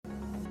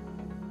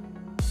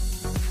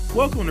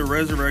Welcome to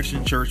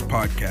Resurrection Church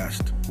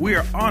Podcast. We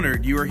are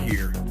honored you are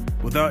here.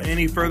 Without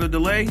any further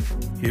delay,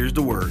 here's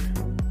the word.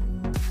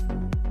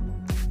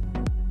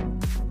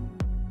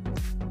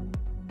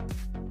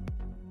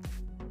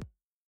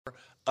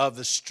 Of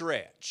the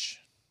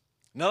stretch.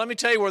 Now let me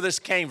tell you where this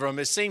came from.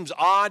 It seems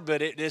odd,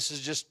 but this is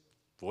just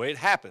the way it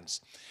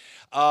happens.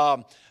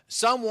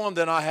 Someone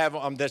that I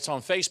have that's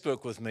on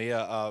Facebook with me,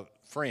 a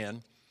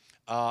friend,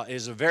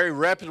 is a very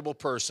reputable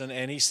person,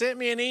 and he sent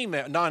me an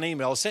email, not an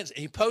email,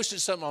 he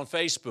posted something on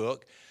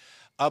Facebook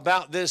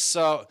about this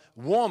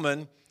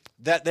woman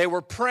that they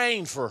were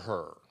praying for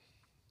her.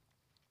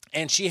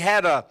 And she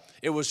had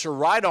it was her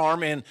right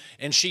arm, and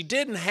she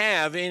didn't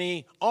have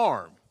any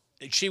arm.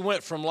 She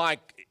went from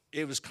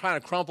it was kind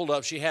of crumpled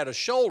up. She had a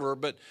shoulder,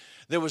 but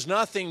there was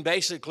nothing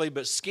basically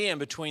but skin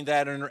between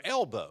that and her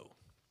elbow.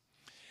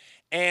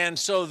 And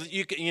so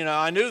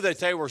I knew that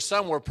they were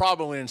somewhere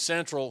probably in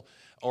Central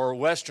or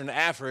Western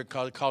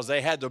Africa because they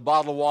had their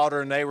bottled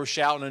water and they were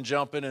shouting and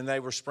jumping and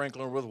they were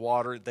sprinkling with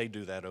water. They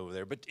do that over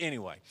there. But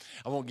anyway,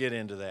 I won't get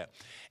into that.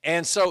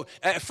 And so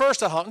at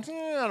first I thought,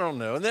 I don't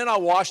know. And then I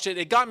watched it.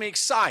 It got me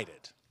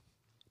excited.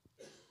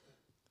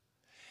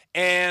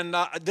 And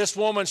this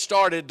woman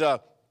started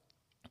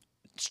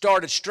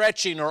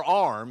stretching her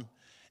arm,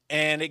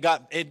 and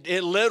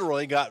it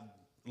literally got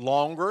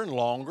longer and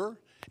longer.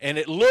 And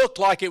it looked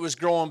like it was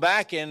growing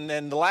back, and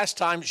the last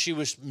time she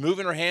was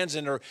moving her hands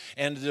and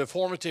the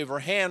deformity of her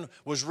hand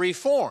was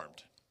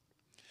reformed.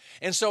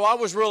 And so I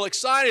was real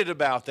excited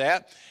about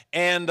that.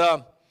 And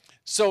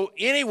so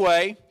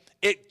anyway,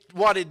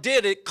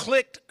 it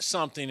clicked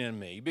something in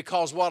me,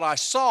 because what I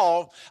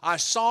saw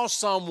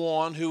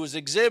someone who was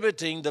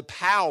exhibiting the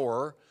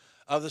power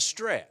of the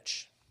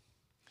stretch.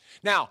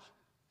 Now,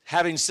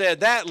 having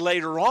said that,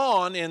 later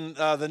on in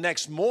the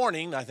next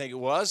morning, I think it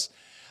was,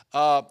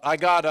 I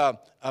got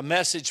a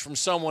message from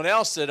someone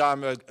else that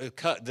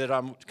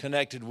I'm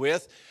connected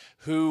with,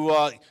 who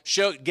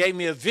gave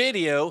me a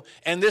video,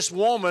 and this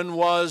woman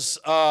was,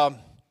 let's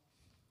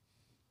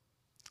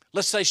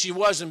say she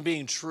wasn't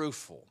being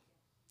truthful.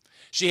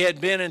 She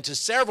had been into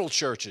several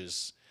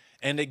churches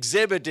and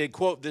exhibited,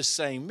 quote, this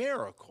same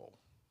miracle.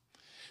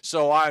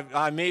 So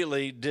I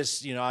immediately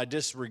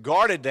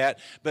disregarded that,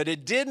 but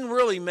it didn't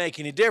really make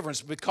any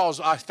difference, because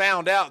I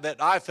found out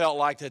that I felt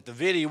like that the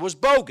video was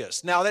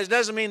bogus. Now, that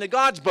doesn't mean that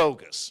God's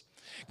bogus.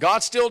 God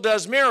still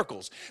does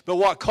miracles. But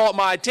what caught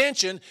my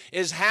attention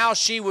is how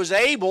she was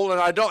able,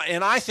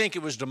 and I think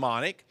it was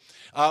demonic.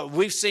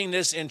 We've seen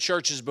this in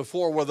churches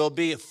before where there'll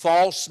be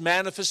false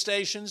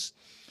manifestations.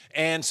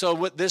 And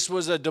so this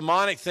was a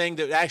demonic thing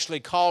that actually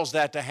caused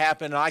that to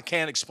happen, and I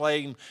can't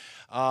explain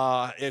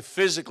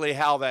physically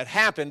how that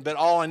happened, but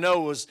all I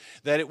know was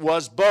that it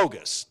was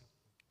bogus.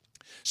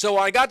 So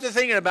I got to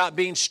thinking about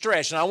being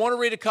stretched, and I want to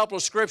read a couple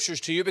of scriptures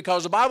to you,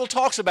 because the Bible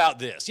talks about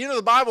this. You know,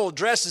 the Bible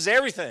addresses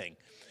everything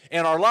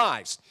in our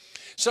lives.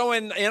 So,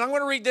 and I'm going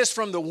to read this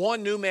from the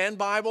One New Man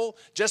Bible,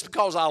 just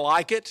because I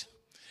like it,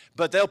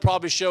 but they'll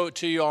probably show it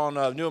to you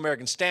on New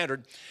American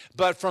Standard.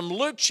 But from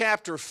Luke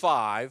chapter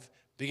 5,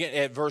 begin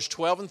at verse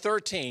 12 and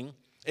 13,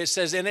 it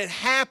says, "And it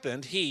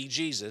happened, he,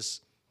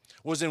 Jesus,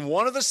 was in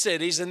one of the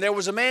cities, and there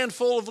was a man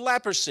full of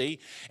leprosy.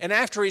 And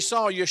after he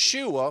saw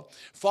Yeshua,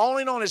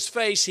 falling on his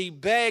face, he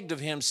begged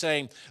of him,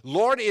 saying,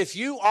 'Lord, if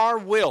you are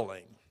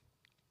willing,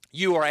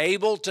 you are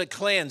able to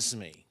cleanse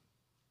me.'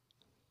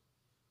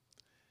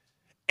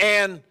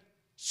 And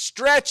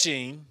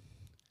stretching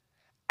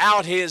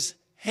out his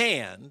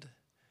hand,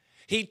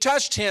 he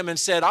touched him and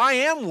said, 'I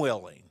am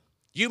willing.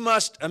 You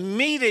must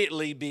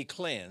immediately be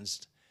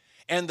cleansed.'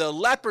 And the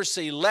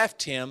leprosy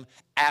left him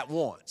at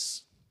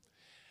once."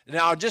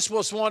 Now, I just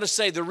want to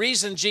say the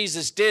reason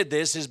Jesus did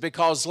this is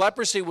because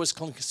leprosy was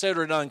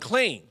considered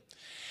unclean.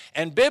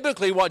 And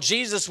biblically, what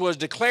Jesus was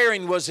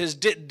declaring was his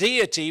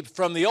deity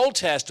from the Old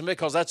Testament,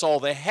 because that's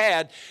all they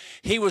had.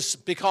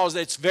 Because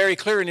it's very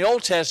clear in the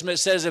Old Testament,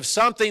 it says if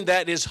something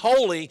that is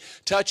holy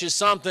touches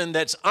something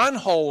that's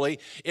unholy,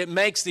 it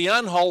makes the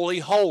unholy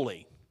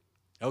holy.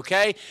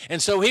 Okay?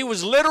 And so he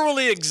was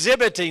literally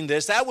exhibiting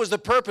this. That was the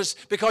purpose,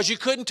 because you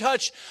couldn't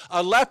touch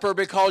a leper,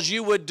 because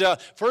you would,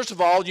 first of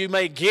all, you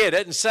may get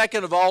it, and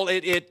second of all,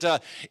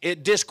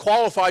 it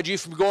disqualified you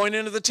from going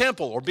into the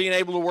temple or being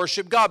able to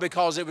worship God,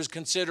 because it was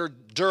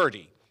considered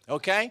dirty.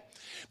 Okay?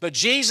 But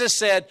Jesus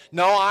said,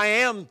 "No, I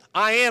am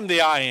the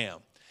I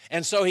am."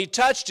 And so he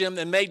touched him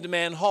and made the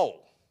man whole.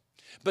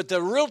 But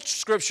the real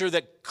scripture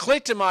that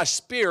clicked in my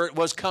spirit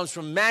comes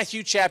from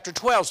Matthew chapter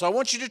 12. So I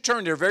want you to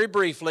turn there very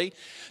briefly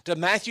to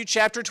Matthew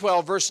chapter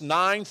 12, verse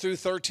 9 through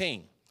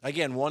 13.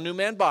 Again, One New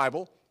Man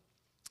Bible.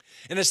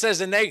 And it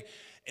says, "And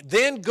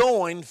then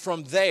going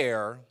from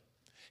there,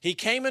 he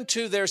came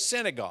into their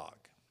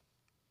synagogue.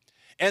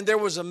 And there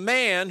was a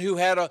man who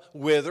had a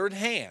withered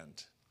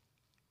hand.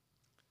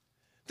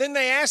 Then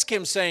they asked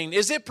him, saying,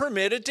 'Is it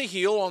permitted to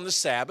heal on the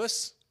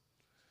Sabbath?'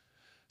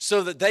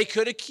 So that they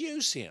could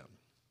accuse him.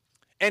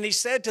 And he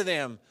said to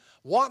them,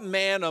 'What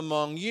man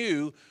among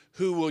you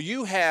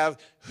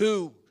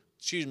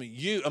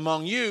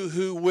among you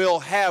who will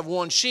have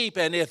one sheep,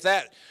 and if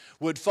that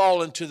would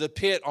fall into the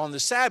pit on the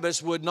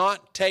Sabbath would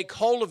not take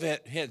hold of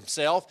it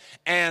himself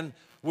and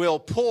will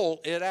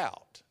pull it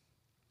out.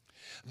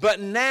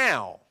 But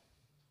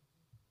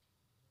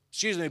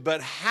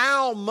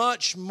how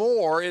much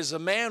more is a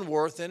man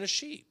worth than a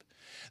sheep?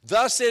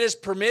 Thus it is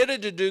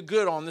permitted to do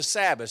good on the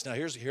Sabbath. Now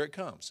here it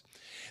comes.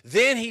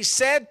 Then he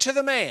said to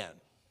the man,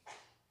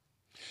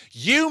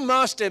 you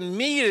must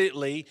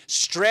immediately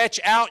stretch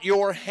out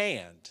your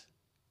hand.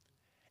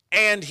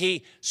 And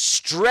he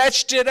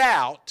stretched it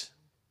out,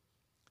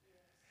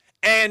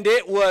 and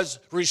it was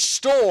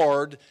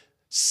restored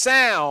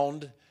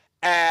sound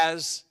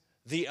as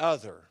the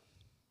other.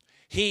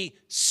 He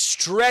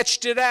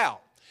stretched it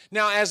out.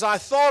 Now, as I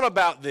thought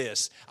about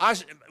this, I'm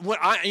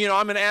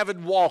an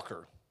avid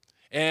walker.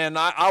 And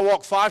I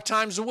walk 5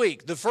 times a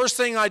week. The first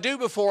thing I do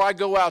before I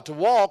go out to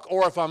walk,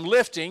 or if I'm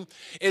lifting,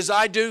 is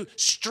I do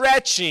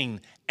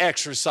stretching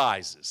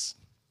exercises.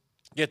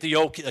 Get the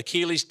old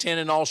Achilles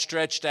tendon all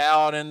stretched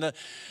out, and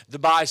the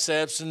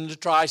biceps and the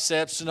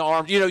triceps and the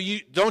arms.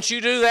 Don't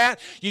you do that?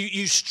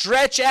 You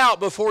stretch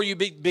out before you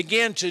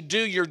begin to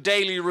do your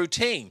daily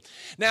routine.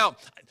 Now,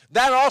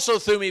 that also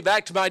threw me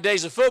back to my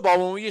days of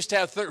football when we used to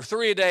have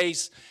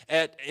 3-a-days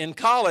in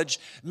college.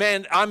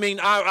 Man,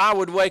 I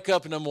would wake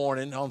up in the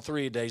morning on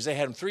 3-a-days. They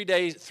had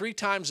them 3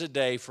 times a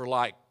day for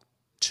like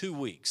 2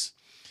 weeks.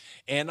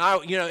 And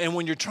and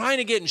when you're trying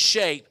to get in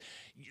shape,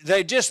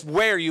 they just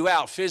wear you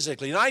out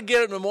physically. And I'd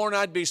get up in the morning,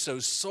 I'd be so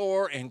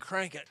sore and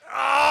cranky.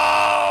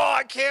 Oh,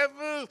 I can't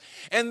move.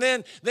 And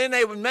then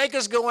they would make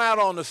us go out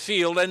on the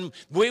field, and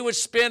we would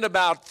spend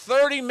about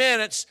 30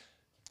 minutes,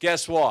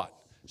 guess what?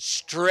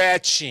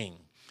 Stretching,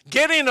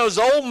 getting those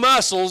old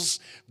muscles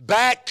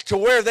back to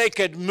where they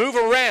could move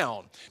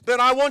around. But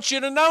I want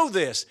you to know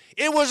this.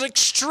 It was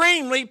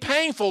extremely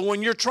painful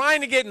when you're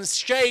trying to get in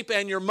shape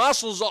and your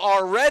muscles are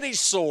already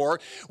sore.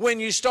 When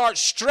you start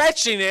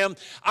stretching them,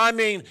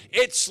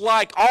 it's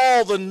like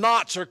all the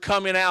knots are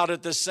coming out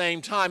at the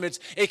same time.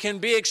 It can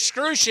be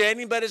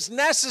excruciating, but it's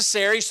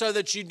necessary so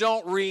that you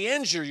don't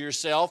re-injure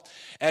yourself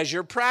as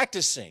you're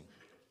practicing.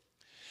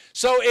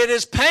 So it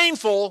is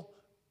painful,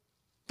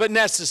 but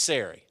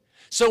necessary.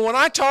 So when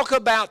I talk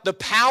about the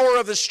power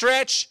of the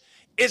stretch,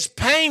 it's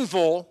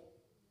painful,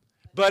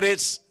 but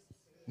it's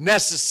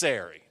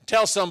necessary.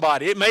 Tell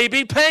somebody, it may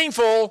be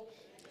painful,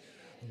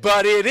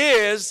 but it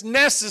is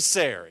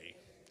necessary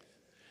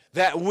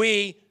that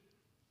we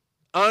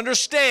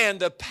understand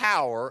the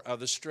power of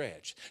the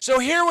stretch. So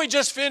here we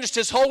just finished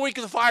this whole week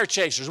of the Fire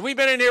Chasers. We've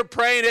been in here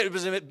praying.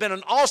 It's been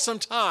an awesome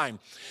time.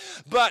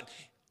 But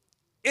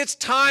it's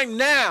time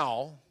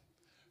now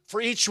for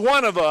each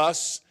one of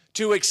us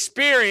to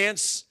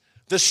experience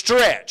the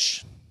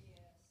stretch.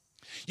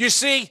 You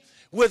see,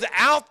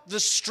 without the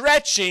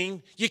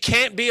stretching, you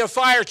can't be a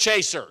fire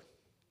chaser.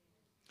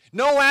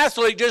 No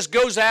athlete just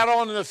goes out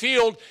onto the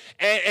field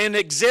and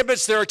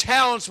exhibits their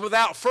talents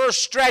without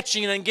first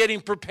stretching and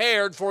getting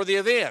prepared for the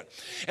event.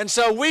 And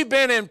so we've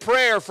been in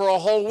prayer for a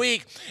whole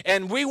week,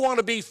 and we want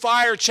to be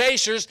fire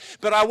chasers,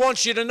 but I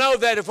want you to know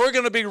that if we're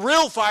going to be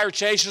real fire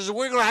chasers,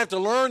 we're going to have to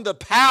learn the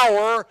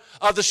power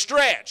of the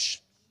stretch.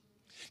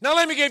 Now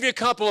let me give you a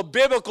couple of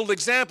biblical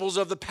examples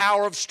of the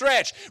power of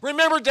stretch.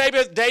 Remember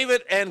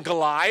David and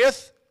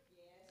Goliath?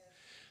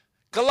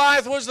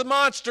 Goliath was the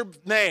monster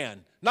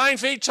man, 9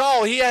 feet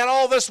tall. He had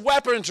all this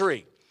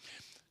weaponry.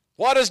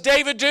 What does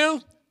David do?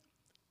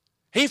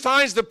 He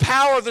finds the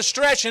power of the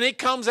stretch, and he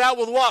comes out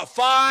with what?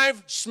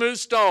 5 smooth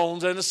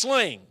stones and a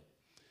sling.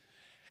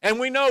 And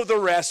we know the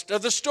rest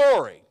of the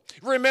story.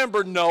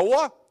 Remember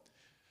Noah?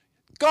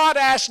 God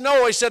asked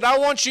Noah, he said, I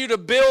want you to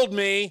build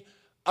me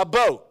a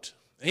boat.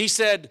 He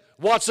said,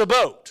 what's a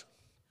boat?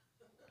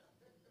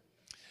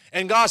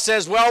 And God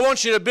says, well, I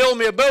want you to build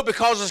me a boat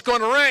because it's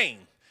going to rain.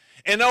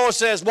 And Noah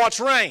says, what's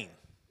rain?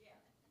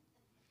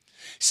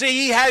 See,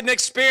 he hadn't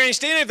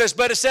experienced any of this,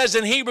 but it says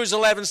in Hebrews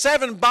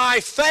 11:7,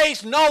 by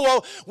faith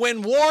Noah,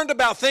 when warned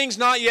about things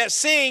not yet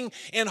seen,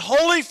 in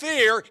holy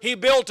fear he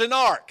built an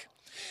ark.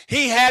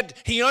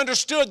 He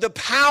understood the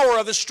power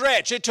of the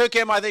stretch. It took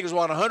him, I think it was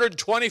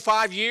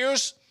 125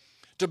 years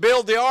to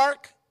build the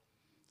ark?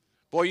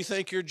 Boy, you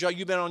think you've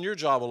been on your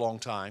job a long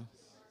time.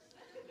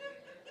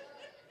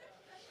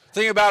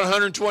 Think about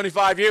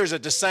 125 years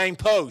at the same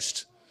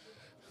post,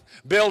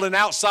 building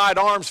outside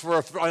arms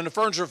in a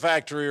furniture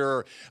factory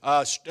or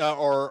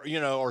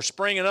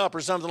springing up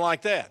or something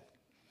like that.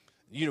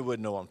 You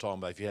wouldn't know what I'm talking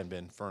about if you hadn't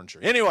been in furniture.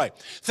 Anyway,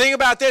 think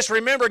about this.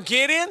 Remember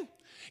Gideon?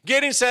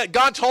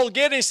 God told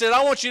Gideon, he said,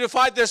 I want you to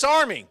fight this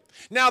army.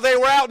 Now they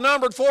were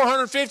outnumbered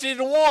 450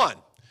 to 1.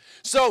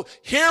 So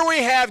here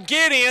we have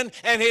Gideon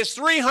and his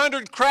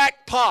 300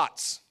 cracked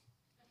pots.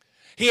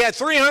 He had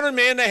 300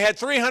 men, they had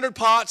 300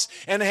 pots,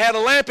 and they had a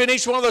lamp in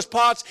each one of those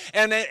pots,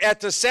 and at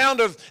the sound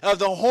of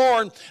the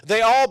horn,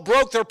 they all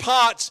broke their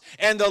pots,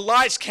 and the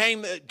lights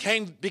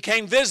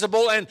became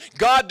visible, and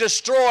God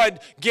destroyed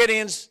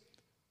Gideon's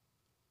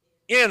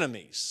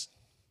enemies.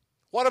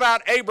 What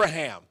about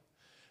Abraham?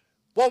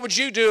 What would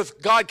you do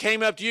if God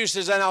came up to you and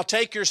says, and I'll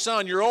take your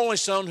son, your only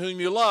son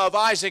whom you love,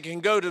 Isaac,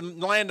 and go to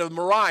the land of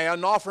Moriah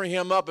and offer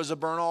him up as a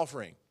burnt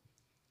offering?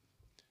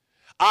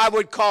 I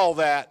would call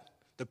that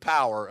the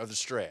power of the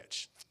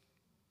stretch.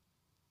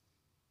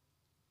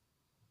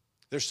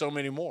 There's so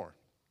many more.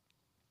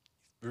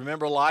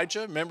 Remember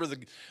Elijah? Remember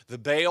the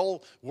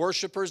Baal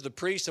worshipers, the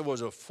priests? There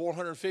was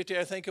 450,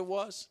 I think it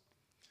was.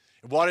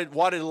 What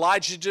did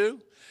Elijah do?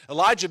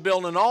 Elijah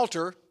built an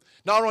altar.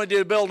 Not only did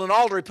he build an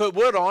altar, he put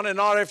wood on it, and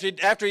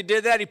after he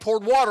did that, he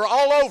poured water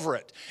all over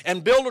it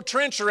and built a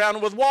trench around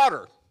it with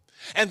water.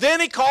 And then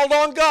he called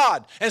on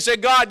God and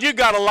said, God, you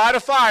got to light a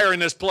fire in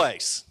this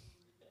place.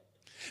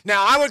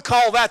 Now, I would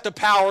call that the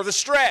power of the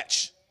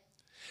stretch.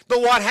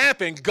 But what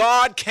happened?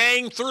 God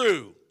came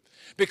through,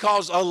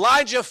 because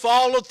Elijah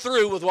followed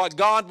through with what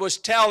God was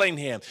telling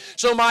him.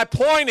 So my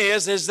point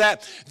is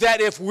that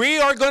if we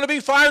are going to be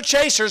fire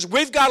chasers,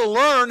 we've got to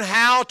learn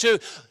how to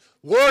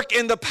work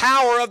in the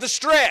power of the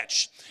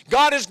stretch.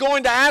 God is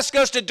going to ask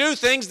us to do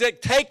things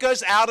that take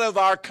us out of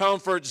our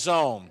comfort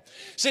zone.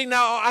 See,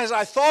 now, as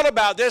I thought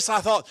about this, I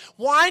thought,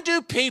 why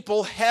do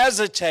people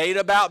hesitate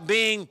about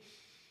being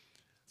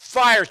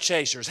fire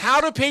chasers? How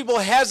do people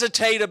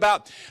hesitate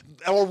about,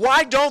 or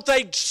why don't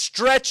they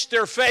stretch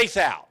their faith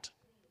out?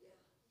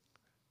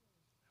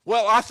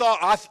 Well, I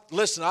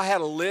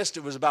had a list.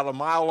 It was about a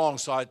mile long,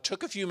 so I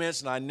took a few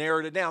minutes and I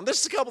narrowed it down.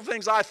 This is a couple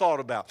things I thought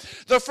about.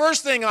 The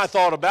first thing I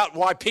thought about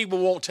why people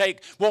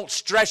won't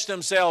stretch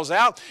themselves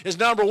out is,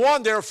 number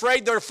one, they're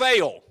afraid they'll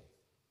fail.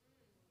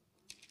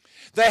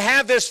 They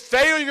have this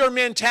failure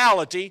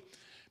mentality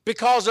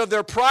because of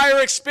their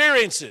prior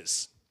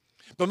experiences.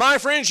 But my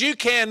friends, you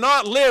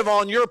cannot live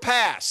on your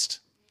past.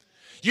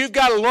 You've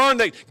got to learn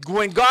that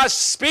when God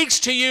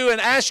speaks to you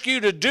and asks you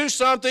to do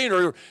something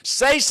or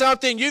say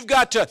something, you've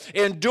got to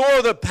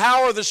endure the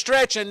power of the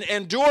stretch and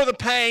endure the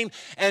pain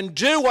and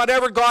do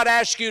whatever God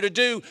asks you to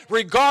do,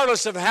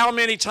 regardless of how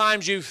many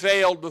times you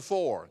failed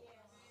before.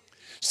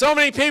 So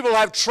many people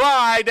have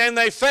tried and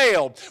they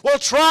failed. Well,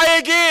 try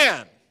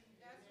again.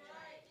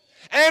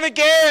 And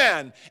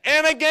again,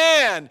 and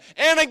again,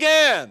 and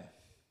again.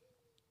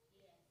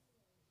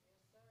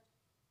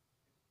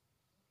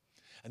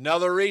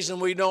 Another reason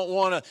we don't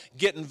want to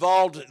get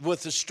involved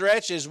with the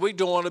stretch is we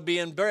don't want to be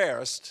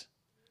embarrassed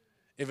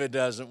if it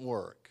doesn't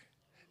work.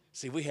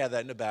 See, we have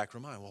that in the back of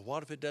our mind. Well,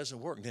 what if it doesn't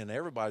work? Then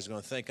everybody's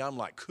going to think I'm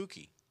like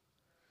kooky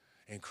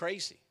and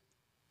crazy.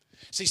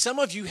 See, some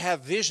of you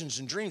have visions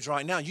and dreams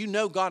right now. You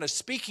know God is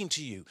speaking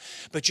to you,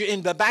 but you're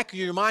in the back of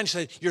your mind,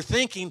 you're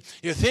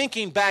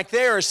thinking back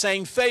there is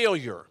saying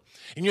failure.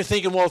 And you're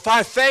thinking, well, if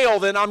I fail,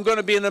 then I'm going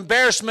to be an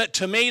embarrassment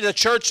to me, the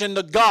church, and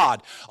to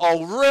God.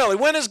 Oh, really?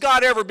 When has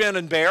God ever been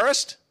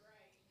embarrassed?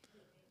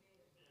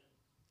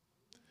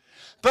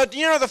 But,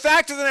 the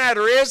fact of the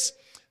matter is,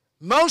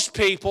 most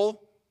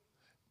people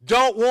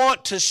don't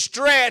want to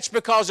stretch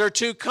because they're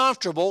too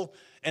comfortable,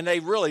 and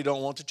they really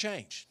don't want to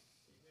change.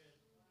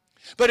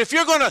 But if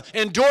you're going to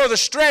endure the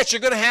stretch,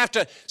 you're going to have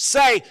to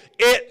say,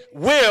 it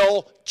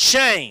will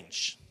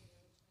change.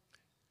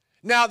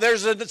 Now,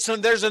 there's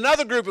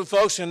another group of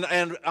folks, and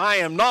I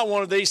am not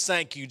one of these,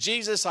 thank you,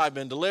 Jesus, I've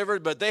been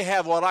delivered, but they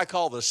have what I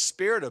call the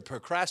spirit of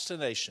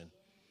procrastination.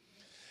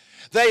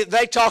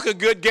 They talk a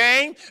good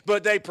game,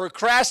 but they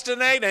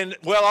procrastinate, and,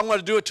 well, I'm going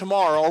to do it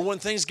tomorrow, or when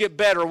things get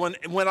better,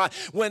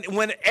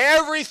 when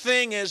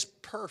everything is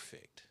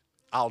perfect,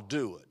 I'll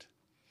do it.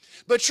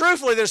 But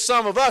truthfully, there's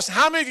some of us,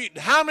 how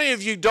many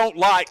of you don't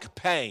like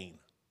pain?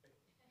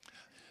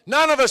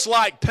 None of us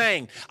like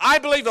pain. I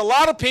believe a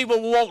lot of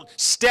people won't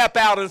step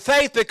out in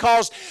faith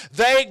because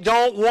they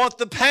don't want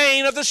the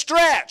pain of the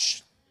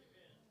stretch.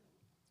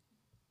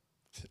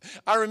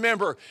 I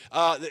remember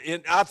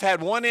I've had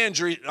one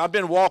injury. I've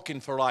been walking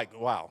for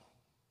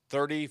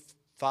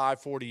 35,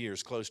 40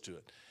 years, close to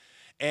it.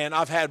 And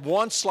I've had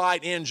one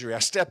slight injury. I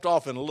stepped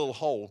off in a little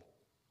hole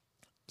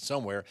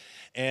somewhere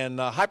and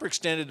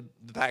hyperextended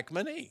the back of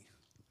my knee.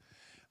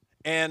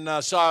 And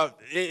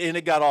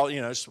it got all,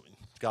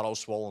 got all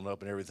swollen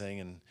up and everything,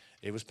 and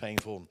it was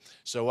painful.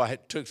 So I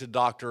took to the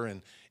doctor,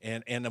 and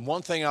the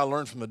one thing I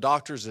learned from the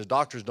doctors is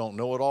doctors don't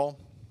know it all.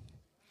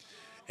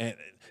 And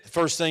the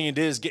first thing he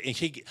did is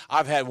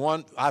I've had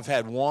one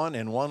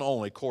and one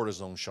only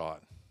cortisone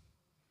shot.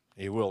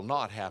 It will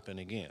not happen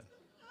again.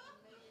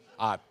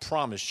 I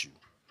promise you.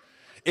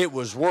 It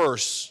was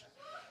worse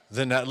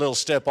than that little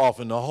step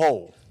off in the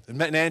hole.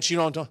 Nancy,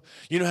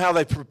 you know how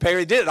they prepare?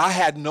 They did it. I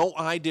had no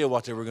idea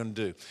what they were going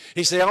to do.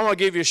 He said, I'm going to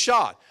give you a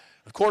shot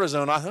of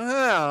cortisone. I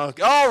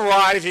thought, all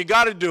right, if you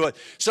got to do it.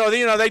 So,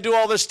 they do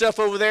all this stuff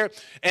over there,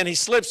 and he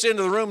slips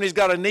into the room, and he's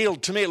got a needle.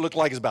 To me, it looked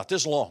like it's about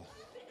this long.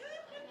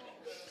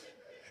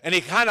 And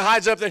he kind of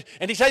hides up there,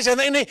 and he takes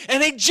something,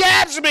 and he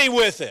jabs me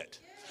with it.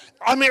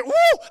 All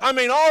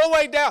the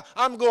way down.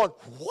 I'm going,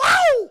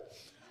 wow!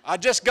 I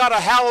just got a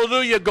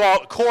hallelujah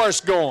chorus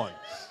going.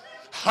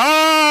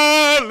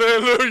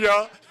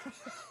 Hallelujah.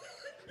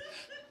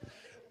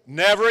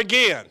 Never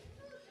again.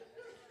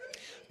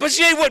 But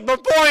see, what my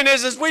point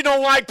is we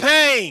don't like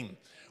pain.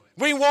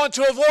 We want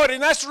to avoid it.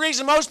 And that's the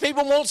reason most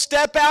people won't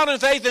step out in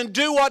faith and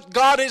do what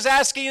God is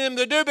asking them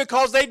to do,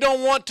 because they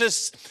don't want to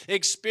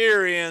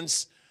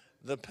experience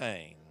the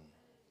pain.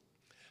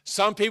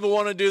 Some people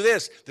want to do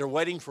this. They're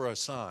waiting for a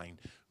sign.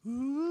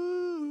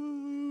 Ooh.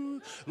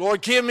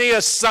 Lord, give me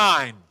a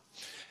sign.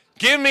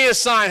 Give me a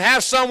sign.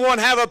 Have someone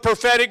have a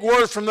prophetic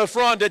word from the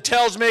front that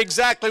tells me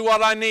exactly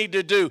what I need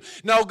to do.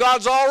 No,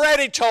 God's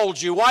already told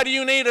you. Why do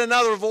you need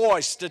another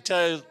voice to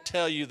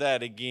tell you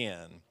that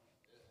again?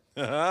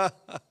 Oh,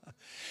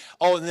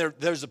 and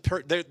there's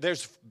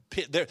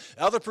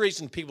other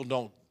reason people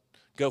don't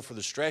go for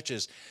the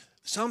stretches.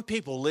 Some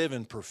people live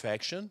in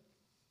perfection.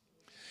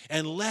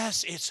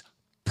 Unless it's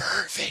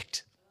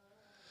perfect,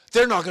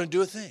 they're not going to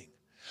do a thing.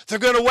 They're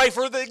going to wait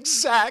for the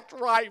exact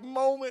right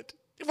moment.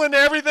 When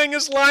everything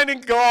is lining,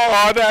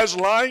 God has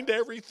lined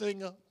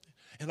everything up,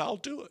 and I'll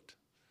do it.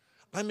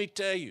 Let me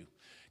tell you,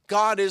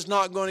 God is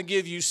not going to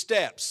give you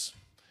steps.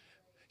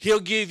 He'll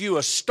give you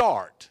a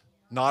start,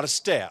 not a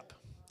step.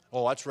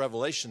 Oh, that's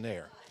revelation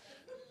there.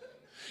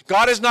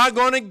 God is not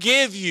going to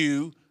give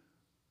you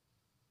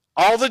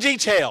all the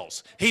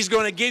details. He's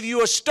going to give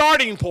you a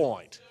starting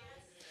point,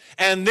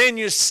 and then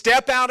you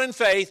step out in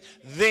faith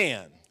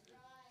then.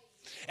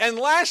 And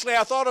lastly,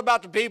 I thought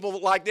about the people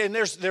like, and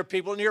there are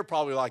people in here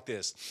probably like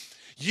this.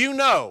 You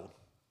know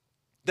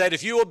that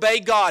if you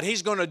obey God,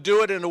 He's going to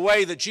do it in a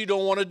way that you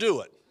don't want to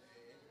do it.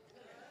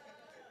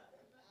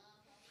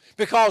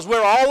 Because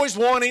we're always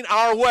wanting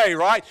our way,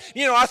 right?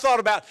 You know, I thought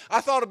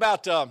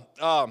about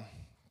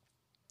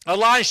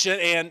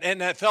Elisha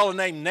and that fellow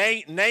named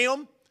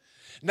Nahum.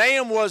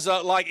 Nahum was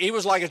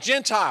like a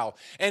Gentile,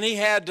 and he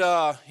had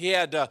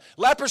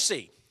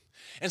leprosy.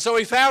 And so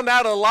he found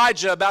out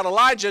about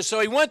Elijah,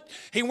 so he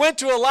went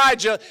to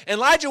Elijah, and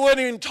Elijah wouldn't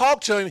even talk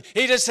to him.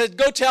 He just said,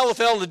 go tell the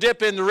fellow to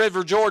dip in the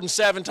river Jordan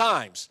 7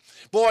 times.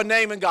 Boy,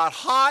 Naaman got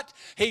hot.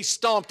 He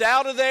stomped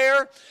out of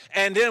there,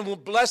 and then,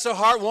 bless her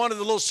heart, one of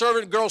the little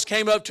servant girls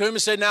came up to him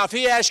and said, now, if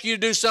he asked you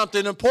to do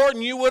something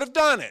important, you would have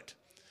done it.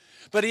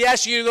 But he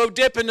asked you to go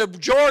dip in the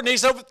Jordan. He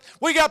said,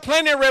 we got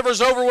plenty of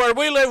rivers over where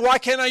we live. Why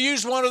can't I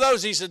use one of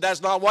those? He said,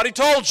 that's not what he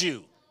told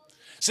you.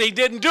 See, he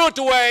didn't do it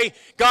the way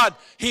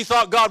he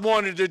thought God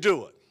wanted to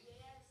do it.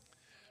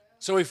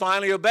 So he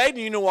finally obeyed,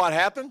 and you know what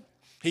happened?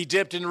 He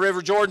dipped in the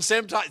river Jordan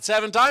 7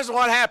 times, and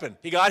what happened?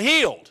 He got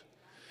healed.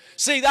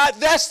 See,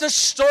 that's the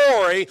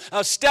story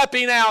of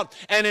stepping out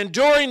and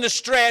enduring the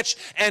stretch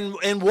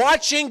and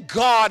watching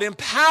God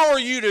empower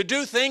you to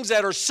do things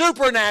that are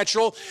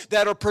supernatural,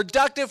 that are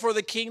productive for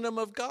the kingdom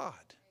of God.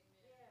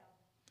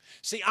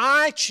 See,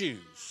 I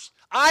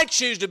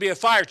choose to be a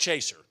fire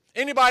chaser.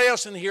 Anybody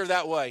else in here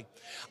that way?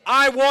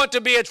 I want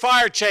to be a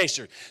fire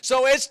chaser.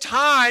 So it's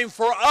time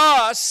for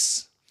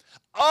us,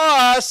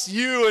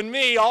 you and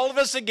me, all of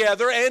us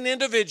together and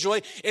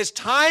individually, it's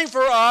time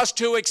for us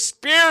to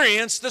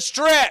experience the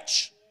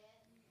stretch.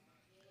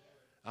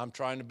 I'm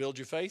trying to build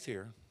your faith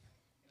here.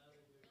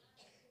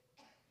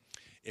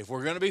 If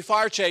we're going to be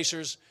fire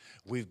chasers,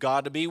 we've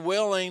got to be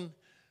willing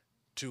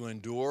to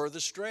endure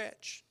the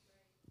stretch.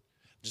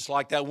 Just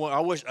like that one,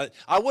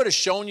 I would have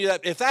shown you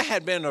that. If that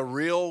had been a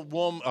real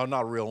woman, or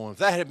not a real woman, if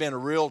that had been a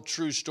real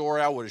true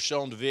story, I would have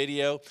shown the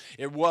video.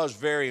 It was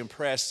very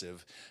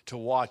impressive to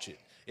watch it.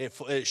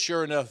 It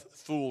sure enough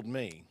fooled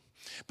me.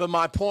 But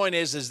my point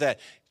is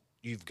that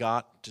you've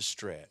got to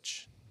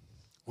stretch.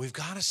 We've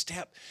got to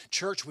step,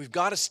 church, we've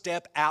got to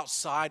step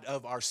outside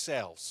of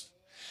ourselves,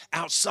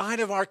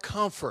 outside of our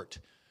comfort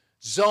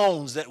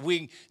zones that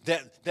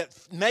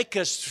make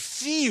us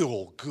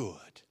feel good.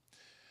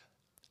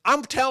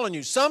 I'm telling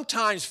you,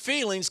 sometimes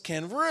feelings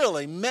can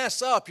really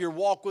mess up your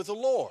walk with the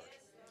Lord.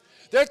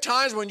 There are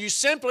times when you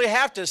simply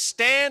have to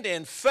stand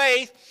in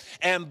faith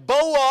and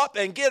bow up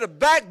and get a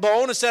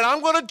backbone and say,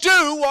 I'm going to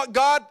do what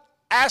God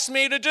asked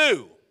me to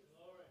do.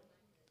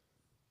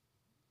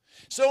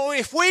 So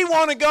if we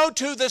want to go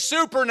to the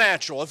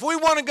supernatural, if we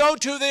want to go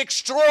to the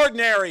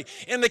extraordinary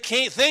in the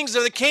things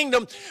of the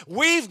kingdom,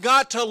 we've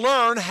got to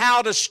learn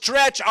how to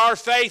stretch our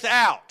faith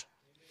out.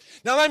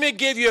 Now let me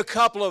give you a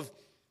couple of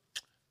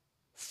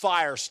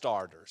fire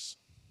starters.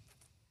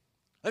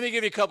 Let me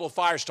give you a couple of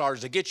fire starters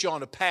to get you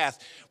on a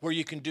path where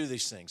you can do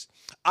these things.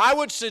 I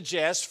would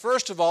suggest,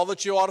 first of all,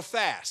 that you ought to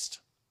fast.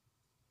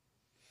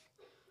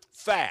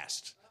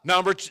 Fast.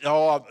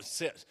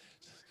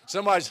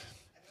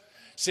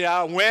 See,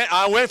 I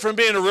went from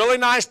being a really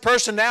nice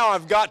person, now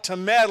I've got to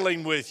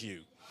meddling with you.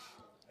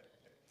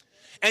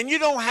 And you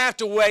don't have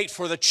to wait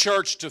for the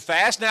church to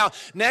fast. Now,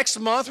 next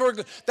month,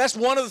 that's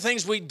one of the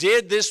things we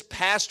did this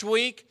past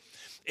week,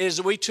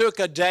 is we took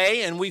a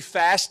day and we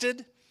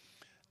fasted.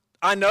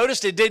 I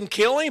noticed it didn't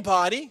kill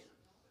anybody.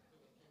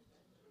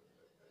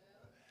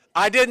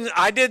 I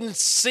didn't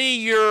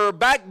see your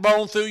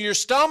backbone through your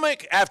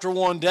stomach after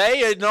one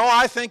day. No,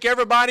 I think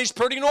everybody's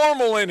pretty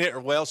normal in here.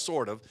 Well,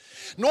 sort of.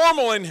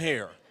 Normal in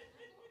here.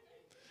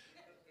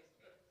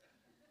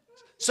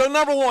 So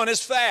number one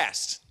is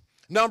fast.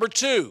 Number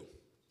two,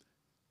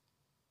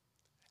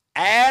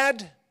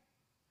 add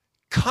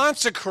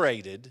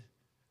consecrated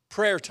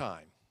prayer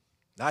time.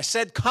 I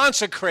said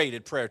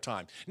consecrated prayer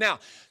time. Now,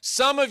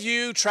 some of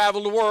you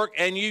travel to work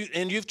and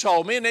you've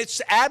told me, and it's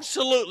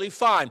absolutely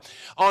fine.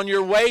 On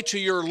your way to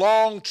your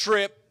long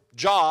trip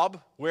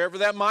job, wherever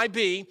that might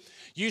be,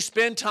 you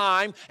spend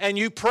time and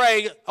you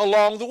pray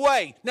along the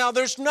way. Now,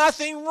 there's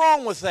nothing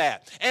wrong with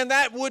that. And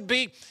that would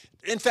be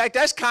In fact,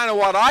 that's kind of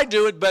what I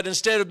do, but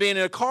instead of being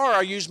in a car,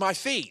 I use my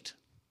feet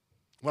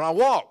when I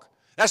walk.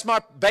 That's my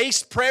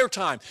base prayer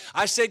time.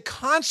 I said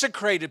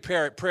consecrated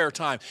prayer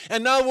time.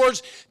 In other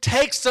words,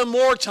 take some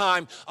more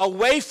time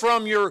away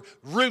from your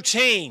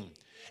routine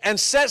and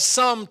set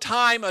some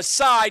time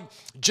aside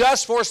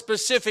just for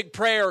specific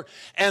prayer.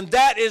 And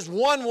that is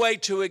one way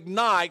to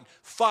ignite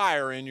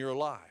fire in your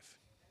life.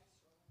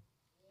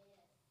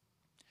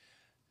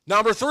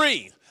 Number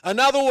 3,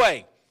 another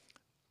way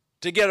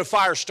to get a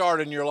fire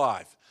started in your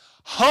life.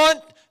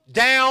 Hunt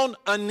down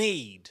a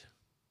need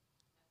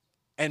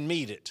and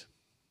meet it.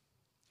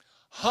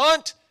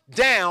 Hunt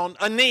down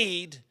a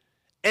need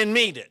and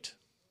meet it.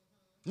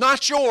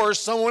 Not yours,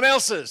 someone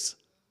else's.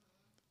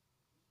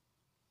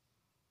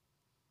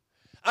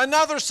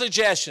 Another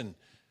suggestion,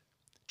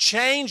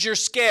 change your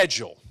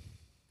schedule.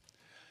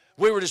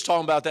 We were just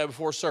talking about that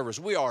before service.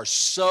 We are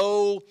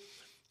so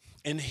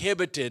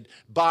inhibited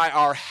by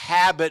our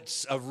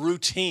habits of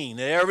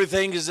routine.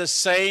 Everything is the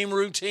same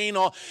routine.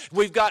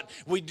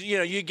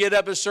 You get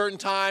up at a certain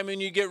time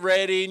and you get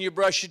ready and you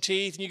brush your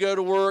teeth and you go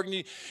to work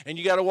and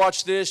you got to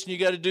watch this and you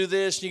got to do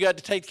this and you got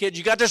to take the kids.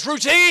 You got this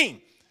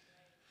routine.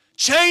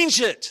 Change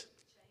it.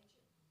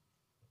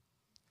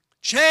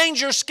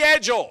 Change your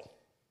schedule.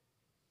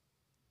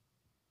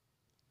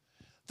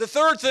 The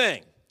third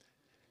thing,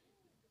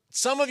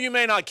 some of you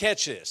may not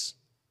catch this,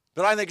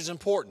 but I think it's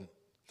important.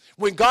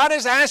 When God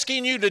is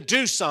asking you to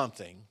do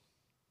something,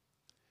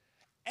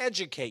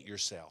 educate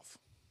yourself.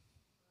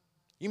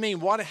 You mean,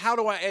 how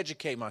do I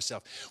educate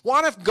myself?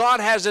 What if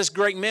God has this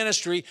great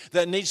ministry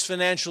that needs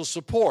financial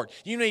support?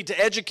 You need to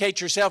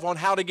educate yourself on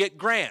how to get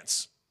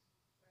grants.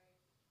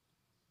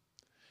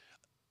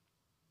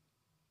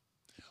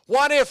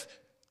 What if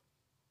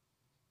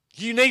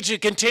you need to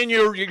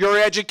continue your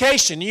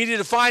education? You need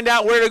to find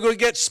out where to go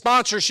get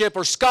sponsorship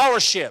or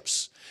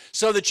scholarships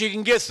so that you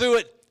can get through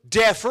it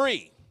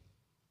debt-free.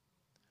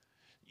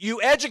 You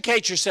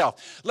educate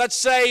yourself. Let's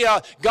say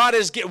God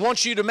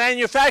wants you to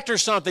manufacture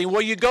something.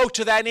 Well, you go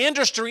to that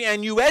industry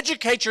and you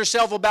educate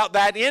yourself about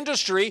that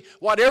industry,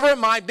 whatever it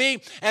might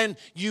be, and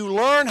you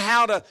learn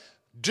how to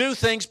do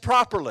things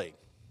properly.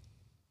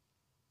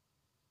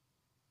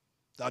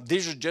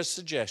 These are just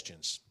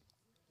suggestions.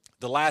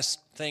 The last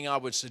thing I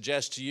would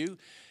suggest to you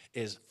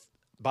is,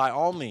 by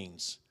all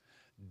means,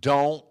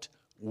 don't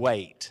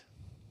wait.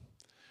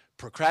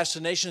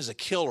 Procrastination is a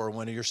killer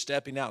when you're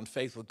stepping out in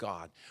faith with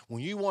God.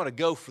 When you want to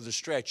go for the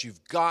stretch,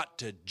 you've got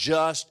to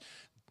just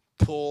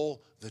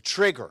pull the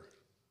trigger.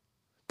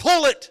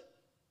 Pull it.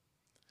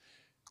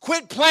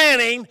 Quit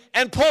planning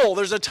and pull.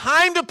 There's a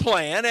time to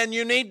plan, and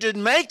you need to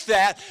make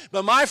that.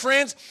 But my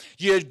friends,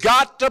 you've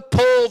got to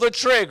pull the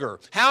trigger.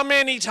 How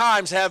many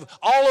times have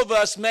all of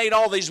us made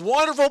all these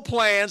wonderful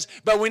plans,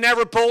 but we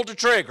never pulled the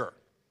trigger?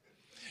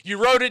 You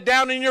wrote it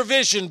down in your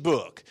vision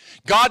book.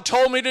 God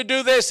told me to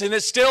do this, and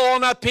it's still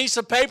on that piece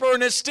of paper,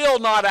 and it's still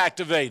not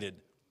activated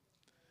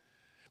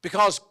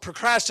because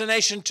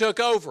procrastination took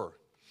over.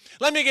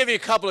 Let me give you a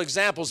couple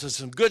examples of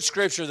some good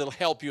scripture that will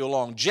help you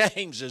along.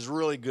 James is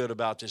really good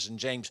about this in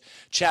James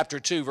chapter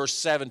 2, verse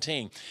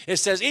 17. It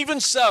says, even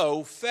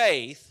so,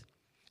 faith,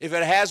 if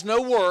it has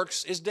no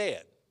works, is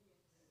dead,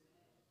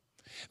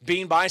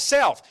 being by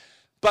itself.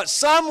 But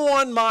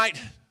someone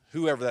might,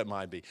 whoever that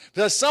might be,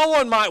 but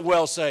someone might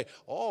well say,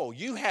 oh,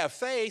 you have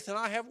faith and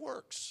I have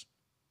works.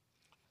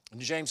 And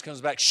James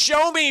comes back,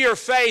 show me your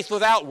faith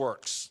without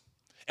works,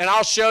 and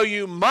I'll show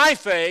you my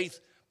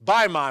faith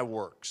by my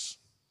works.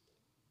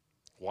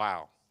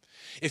 Wow.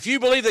 If you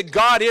believe that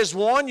God is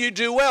one, you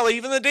do well.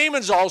 Even the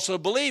demons also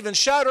believe and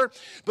shudder.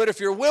 But if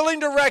you're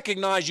willing to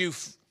recognize, you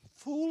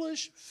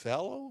foolish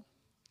fellow,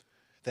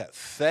 that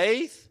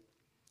faith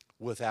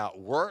without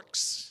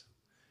works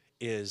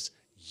is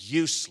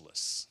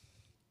useless.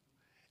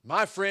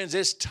 My friends,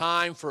 it's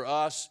time for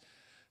us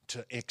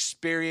to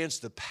experience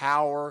the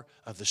power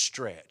of the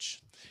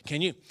stretch.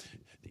 Can you,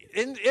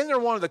 isn't there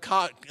one of the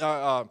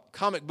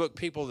comic book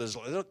people,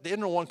 isn't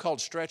there one called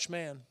Stretch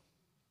Man?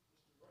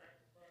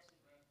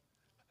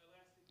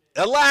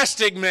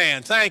 Elastic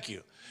Man, thank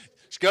you.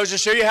 Just goes to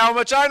show you how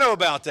much I know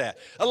about that.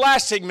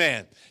 Elastic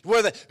Man,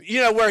 where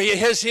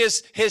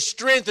his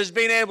strength is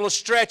being able to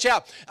stretch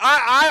out.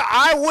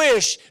 I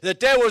wish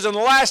that there was an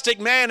elastic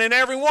man in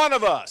every one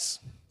of us.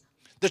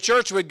 The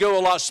church would go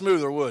a lot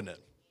smoother, wouldn't it?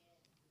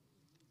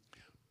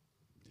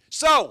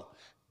 So,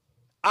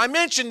 I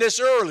mentioned this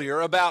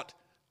earlier about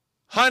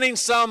hunting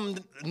some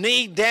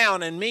need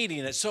down and meeting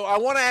it. So I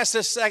want to ask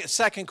this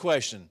second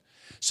question.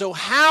 So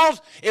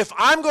if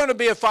I'm going to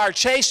be a fire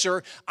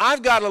chaser,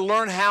 I've got to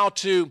learn how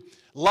to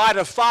light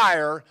a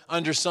fire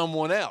under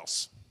someone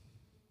else.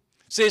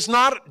 See, it's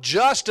not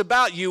just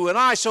about you and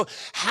I. So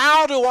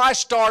how do I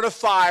start a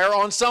fire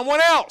on someone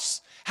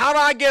else? How do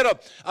I get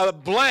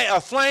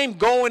a flame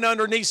going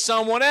underneath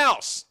someone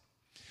else?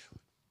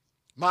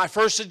 My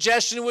first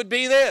suggestion would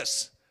be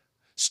this.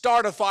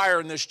 Start a fire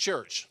in this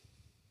church.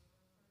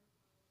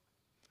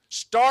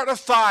 Start a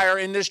fire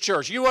in this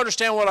church. You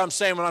understand what I'm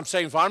saying when I'm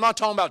saying fire. I'm not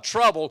talking about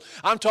trouble.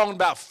 I'm talking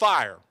about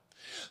fire.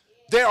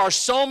 There are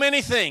so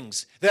many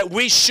things that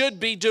we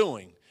should be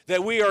doing.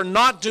 that we are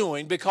not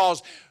doing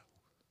because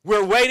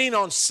we're waiting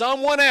on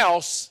someone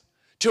else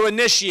to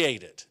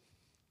initiate it.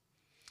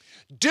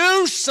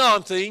 Do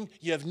something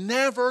you've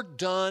never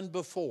done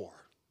before.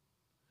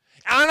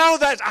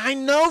 I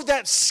know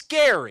that's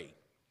scary,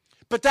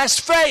 but that's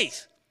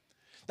faith.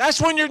 That's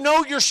when you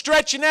know you're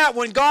stretching out,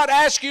 when God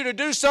asks you to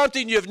do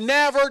something you've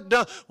never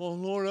done. Well,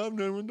 Lord, I've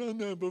never done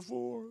that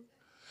before.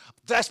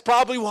 That's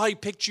probably why He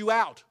picked you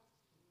out.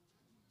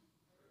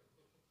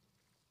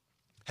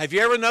 Have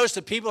you ever noticed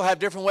that people have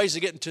different ways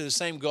of getting to the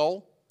same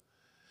goal?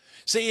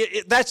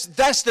 See, that's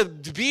the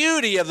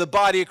beauty of the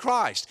body of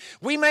Christ.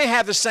 We may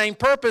have the same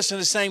purpose and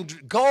the same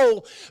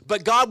goal,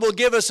 but God will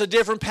give us a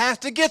different path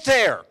to get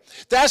there.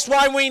 That's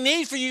why we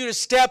need for you to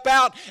step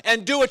out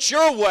and do it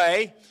your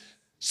way,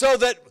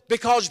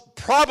 because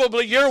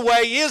probably your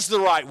way is the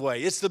right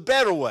way. It's the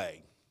better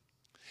way.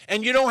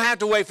 And you don't have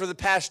to wait for the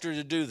pastor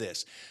to do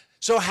this.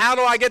 So how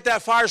do I get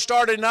that fire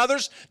started in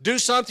others? Do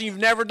something you've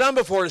never done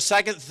before.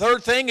 The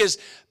third thing is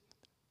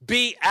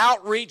be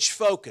outreach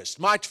focused.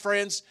 My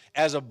friends,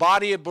 as a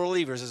body of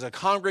believers, as a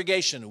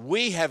congregation,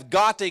 we have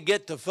got to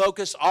get the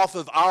focus off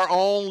of our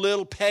own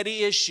little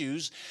petty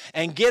issues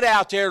and get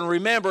out there and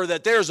remember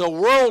that there's a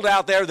world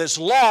out there that's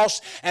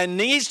lost and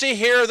needs to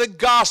hear the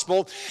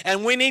gospel,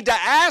 and we need to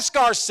ask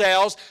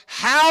ourselves,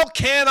 how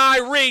can I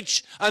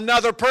reach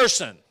another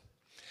person?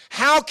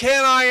 How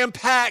can I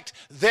impact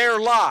their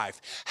life?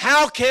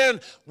 How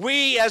can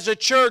we as a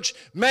church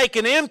make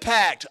an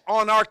impact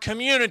on our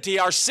community,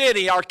 our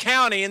city, our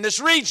county, in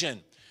this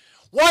region?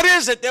 What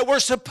is it that we're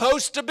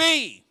supposed to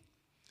be?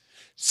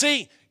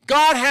 See,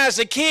 God has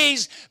the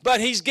keys,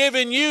 but He's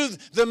given you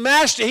the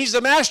master. He's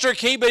the master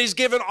key, but He's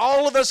given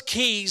all of us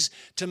keys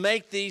to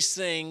make these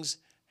things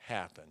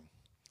happen.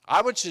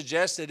 I would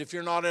suggest that if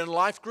you're not in a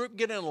life group,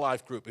 get in a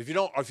life group. If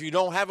you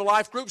don't have a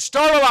life group,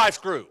 start a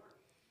life group.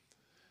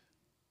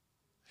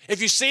 If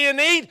you see a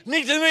need,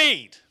 meet the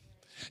need.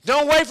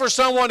 Don't wait for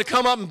someone to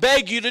come up and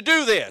beg you to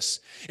do this.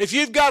 If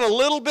you've got a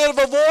little bit of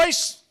a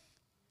voice,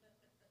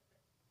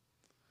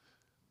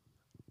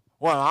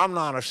 well, I'm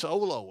not a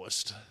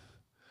soloist.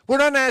 We're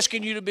not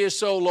asking you to be a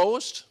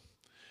soloist.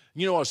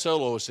 You know what a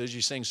soloist is?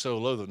 You sing so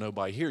low that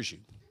nobody hears you.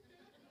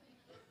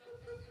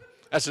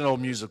 That's an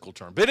old musical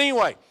term. But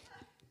anyway,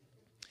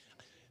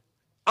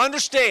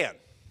 understand.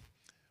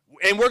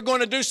 And we're going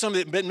to do some of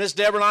it, but Miss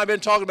Deborah and I have been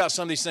talking about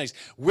some of these things.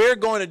 We're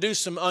going to do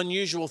some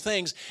unusual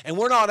things, and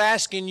we're not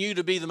asking you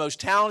to be the most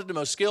talented, the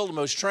most skilled, the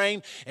most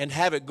trained, and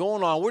have it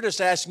going on. We're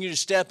just asking you to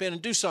step in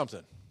and do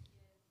something.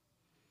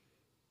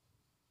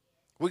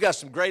 We got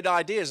some great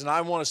ideas, and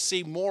I want to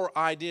see more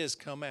ideas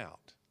come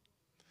out.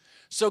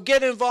 So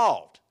get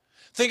involved.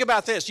 Think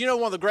about this. You know,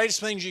 one of the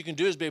greatest things you can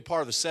do is be a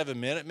part of the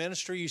 7-minute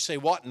ministry. You say,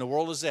 what in the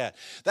world is that?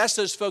 That's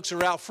those folks who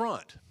are out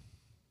front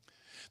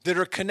that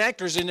are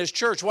connectors in this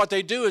church. What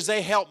they do is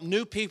they help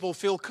new people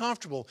feel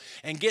comfortable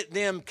and get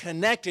them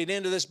connected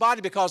into this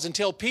body, because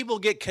until people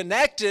get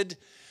connected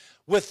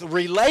with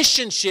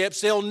relationships,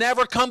 they'll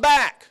never come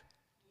back.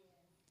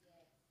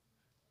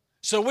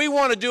 So we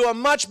want to do a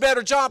much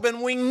better job,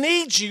 and we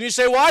need you. You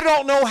say, well, I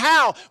don't know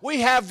how.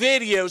 We have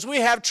videos. We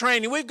have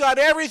training. We've got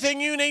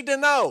everything you need to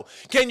know.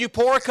 Can you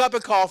pour a cup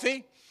of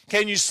coffee?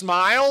 Can you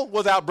smile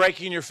without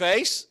breaking your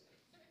face?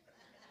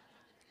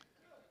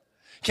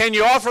 Can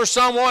you offer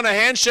someone a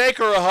handshake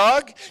or a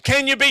hug?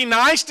 Can you be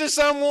nice to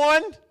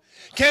someone?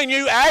 Can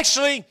you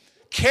actually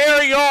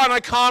carry on a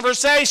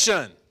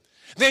conversation?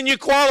 Then you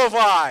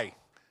qualify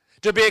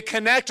to be a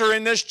connector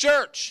in this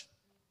church.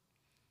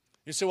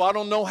 You say, well, I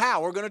don't know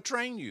how. We're going to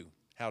train you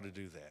how to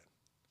do that.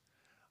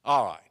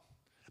 All right.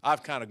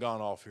 I've kind of gone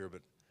off here,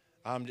 but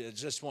I'm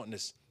just wanting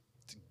this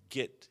to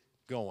get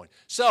going.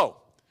 So,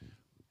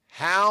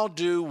 how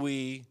do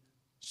we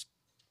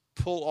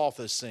pull off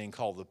this thing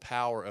called the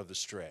power of the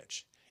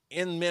stretch?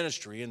 In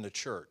ministry, in the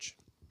church,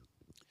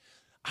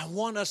 I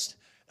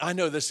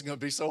know this is going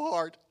to be so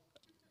hard.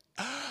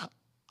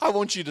 I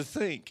want you to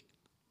think.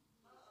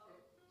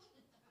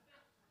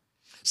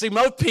 See,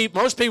 most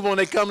people when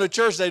they come to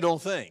church, they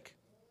don't think.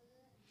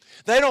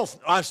 They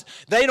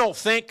don't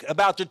think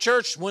about the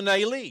church when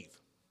they leave.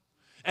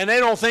 And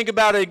they don't think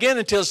about it again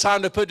until it's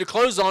time to put their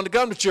clothes on to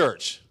come to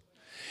church.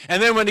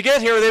 And then when they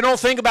get here, they don't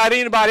think about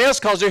anybody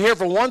else because they're here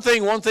for one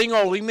thing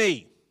only,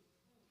 me.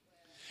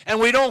 And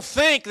we don't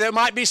think there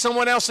might be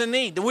someone else in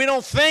need. We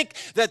don't think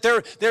that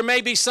there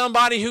may be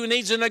somebody who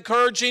needs an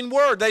encouraging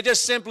word. They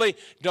just simply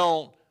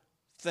don't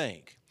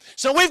think.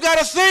 So we've got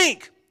to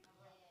think.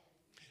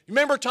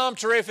 Remember Tom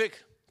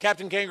Terrific,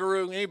 Captain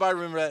Kangaroo? Anybody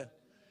remember that?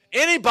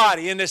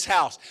 Anybody in this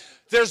house?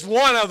 There's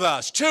one of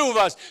us, two of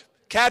us,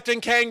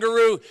 Captain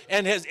Kangaroo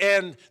and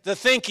the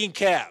thinking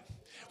cap.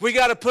 We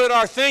got to put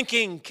our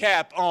thinking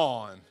cap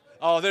on.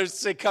 Oh,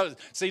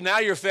 see, now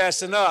you're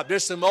fastening up.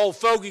 There's some old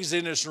fogies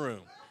in this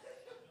room.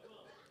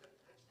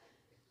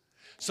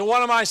 So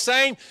what am I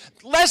saying?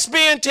 Let's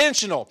be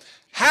intentional.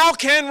 How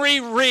can we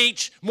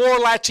reach more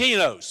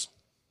Latinos?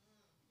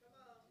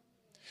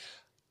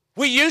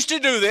 We used to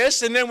do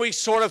this, and then we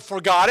sort of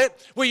forgot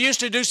it. We used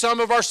to do some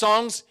of our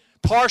songs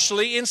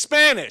partially in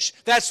Spanish.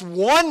 That's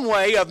one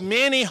way of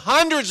many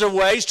hundreds of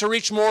ways to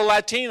reach more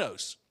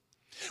Latinos.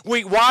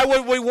 Why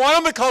would we want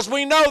them? Because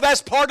we know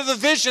that's part of the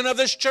vision of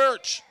this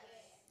church.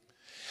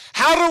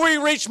 How do we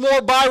reach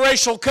more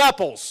biracial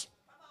couples?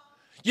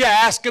 You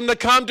ask them to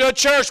come to a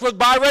church with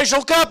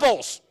biracial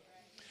couples.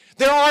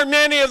 There aren't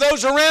many of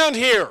those around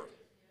here.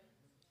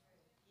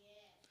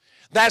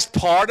 That's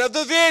part of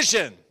the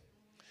vision.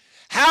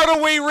 How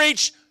do we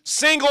reach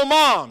single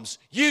moms?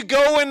 You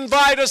go and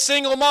invite a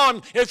single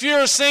mom. If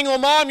you're a single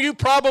mom, you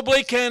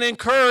probably can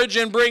encourage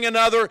and bring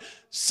another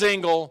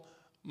single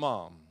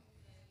mom.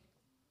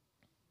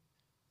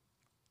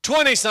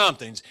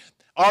 20-somethings.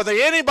 Are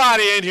there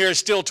anybody in here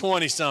still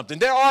 20-something?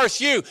 There are a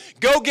few.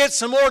 Go get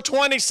some more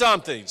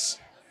 20-somethings.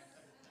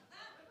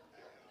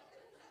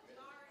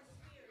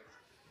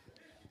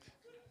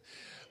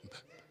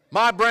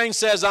 My brain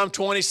says I'm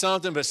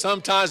 20-something, but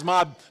sometimes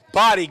my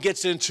body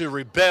gets into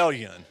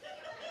rebellion.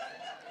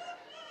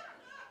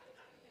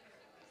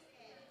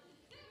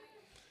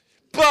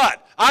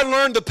 But I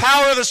learned the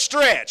power of the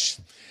stretch.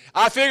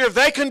 I figure if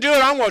they can do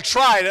it, I'm going to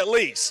try it at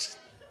least.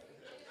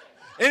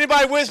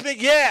 Anybody with me?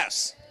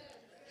 Yes.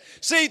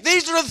 See,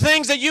 these are the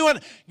things that you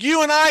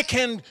and I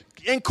can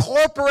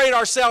incorporate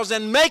ourselves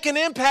and make an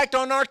impact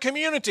on our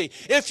community.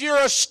 If you're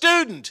a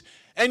student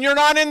and you're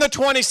not in the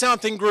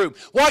 20-something group,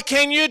 what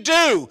can you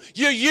do?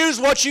 You use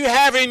what you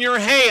have in your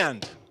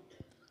hand.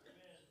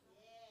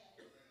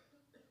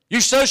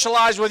 You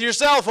socialize with your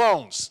cell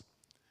phones.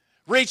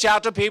 Reach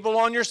out to people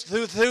on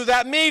through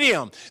that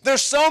medium.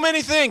 There's so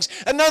many things.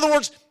 In other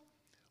words,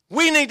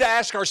 we need to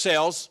ask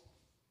ourselves,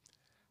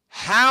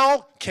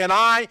 how can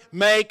I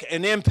make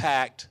an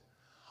impact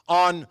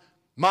on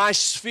my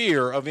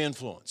sphere of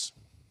influence?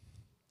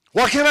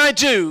 What can I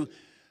do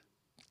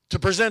to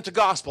present the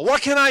gospel?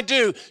 What can I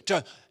do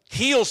to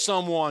heal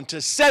someone,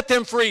 to set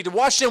them free, to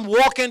watch them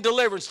walk in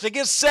deliverance, to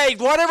get saved,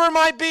 whatever it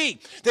might be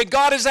that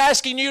God is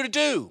asking you to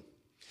do?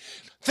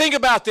 Think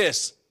about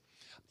this.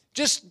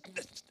 Just,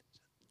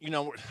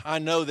 I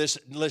know this.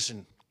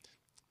 Listen,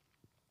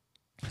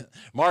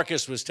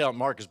 Marcus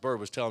Bird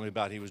was telling me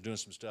about he was doing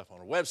some stuff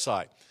on a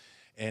website,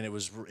 and it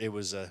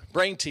was a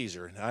brain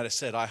teaser. And I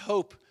said, I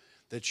hope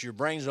that your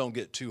brains don't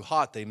get too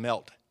hot, they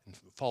melt and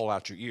fall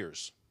out your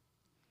ears.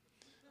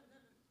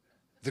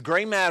 The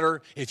gray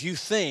matter, if you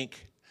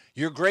think,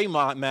 your gray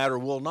matter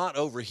will not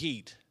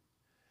overheat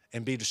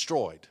and be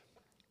destroyed.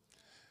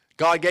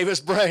 God gave us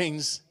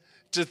brains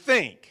to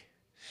think.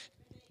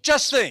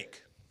 Just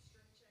think.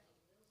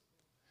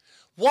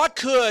 What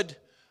could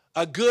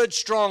a good,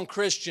 strong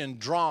Christian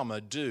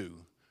drama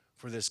do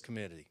for this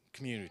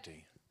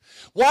community?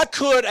 What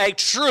could a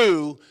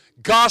true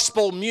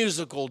gospel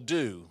musical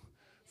do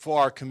for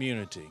our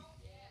community?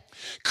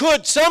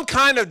 Could some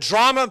kind of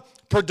drama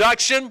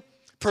production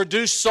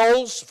produce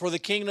souls for the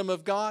kingdom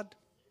of God?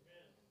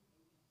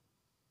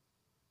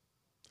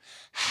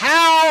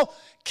 How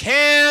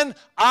can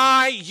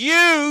I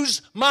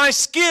use my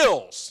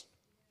skills?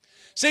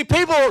 See,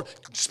 people,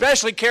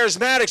 especially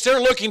charismatics, they're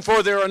looking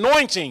for their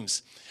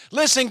anointings.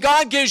 Listen,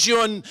 God gives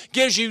you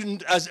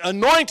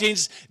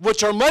anointings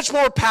which are much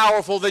more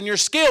powerful than your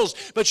skills,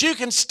 but you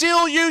can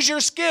still use your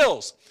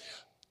skills.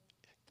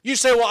 You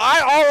say, well,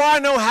 all I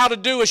know how to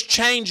do is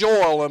change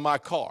oil in my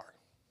car.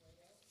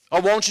 Or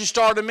won't you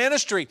start a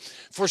ministry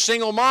for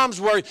single moms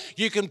where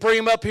you can bring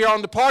them up here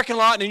on the parking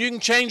lot and you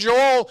can change your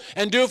oil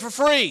and do it for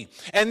free.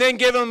 And then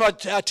give them a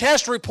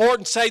test report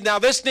and say, now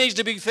this needs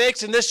to be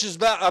fixed and this is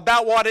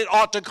about what it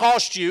ought to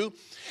cost you.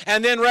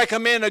 And then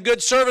recommend a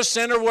good service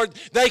center where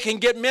they can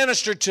get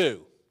ministered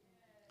to.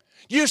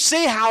 You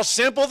see how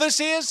simple this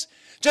is?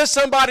 Just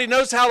somebody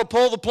knows how to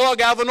pull the plug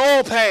out of an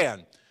oil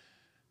pan.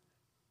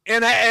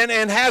 And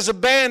has a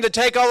band to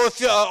take off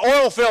the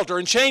oil filter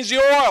and change the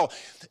oil.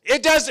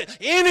 It doesn't,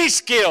 any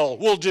skill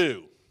will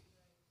do.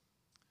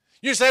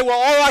 You say, well,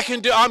 all I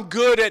can do, I'm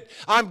good at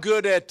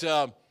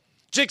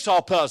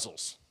jigsaw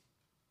puzzles.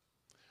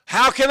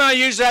 How can I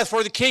use that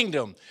for the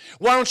kingdom?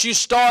 Why don't you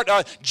start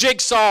a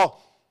jigsaw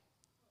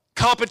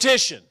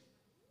competition?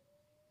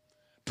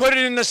 Put it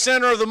in the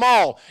center of the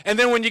mall. And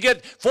then when you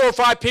get 4 or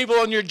 5 people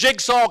in your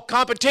jigsaw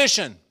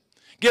competition,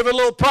 give it a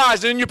little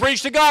prize. And then you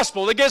preach the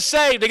gospel. They get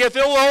saved. They get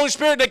filled with the Holy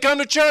Spirit. They come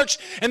to church.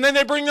 And then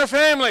they bring their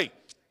family.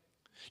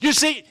 You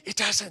see, it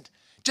doesn't.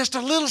 Just a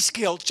little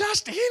skill.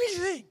 Just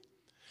anything.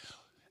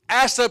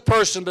 Ask the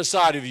person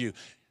beside of you,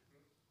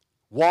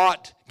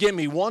 give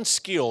me one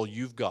skill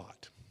you've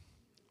got.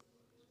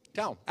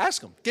 Tell them.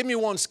 Ask them. Give me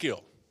one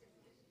skill.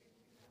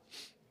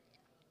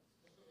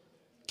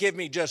 Give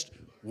me just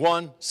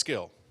one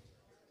skill.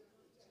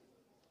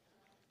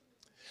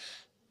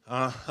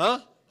 And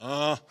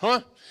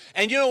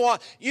you know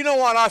what? You know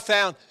what I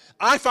found?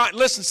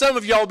 Listen, some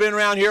of y'all have been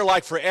around here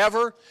like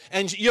forever,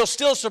 and you'll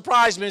still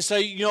surprise me and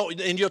say,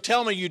 and you'll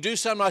tell me you do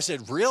something. I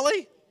said,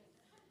 really?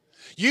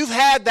 You've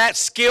had that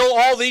skill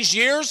all these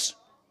years?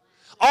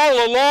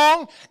 All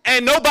along?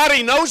 And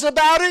nobody knows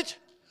about it?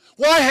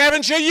 Why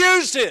haven't you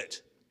used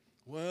it?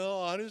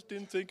 Well, I just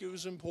didn't think it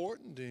was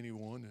important to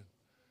anyone.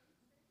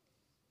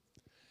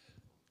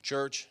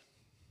 Church,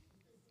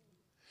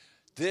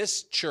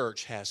 this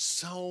church has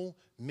so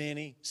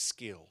many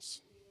skills,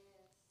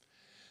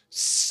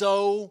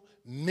 so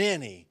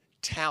many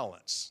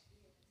talents.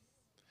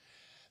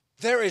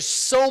 There is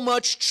so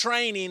much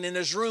training in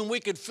this room, we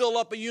could fill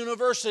up a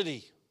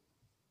university.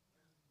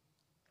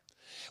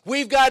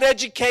 We've got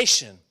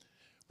education.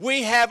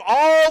 We have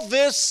all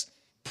this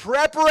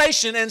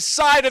preparation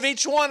inside of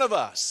each one of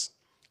us.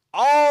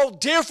 All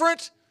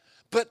different,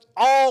 but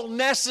all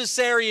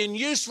necessary and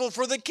useful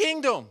for the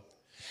kingdom.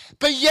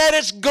 But yet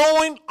it's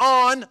going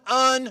on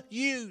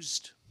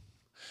unused.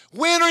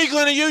 When are you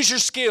going to use your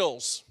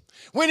skills?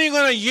 When are you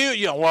going to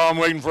use, well, I'm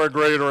waiting for a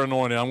greater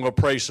anointing. I'm going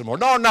to pray some more.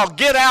 No,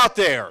 get out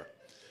there.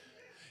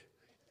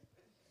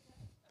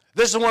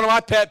 This is one of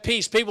my pet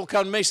peeves. People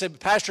come to me and say,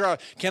 Pastor,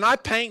 can I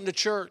paint the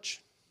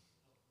church?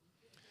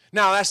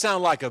 Now, that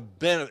sounds like a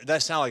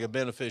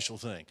beneficial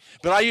thing.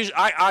 But I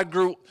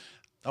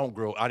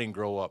didn't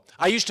grow up.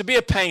 I used to be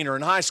a painter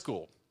in high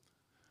school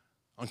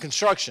on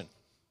construction.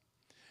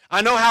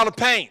 I know how to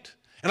paint,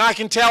 and I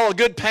can tell a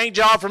good paint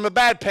job from a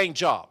bad paint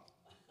job.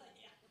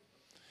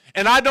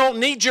 And I don't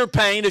need your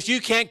paint if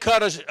you can't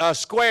cut a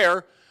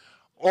square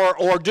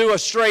or do a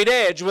straight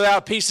edge without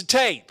a piece of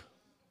tape.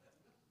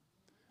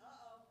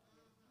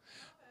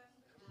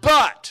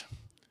 But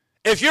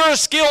if you're a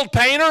skilled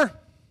painter,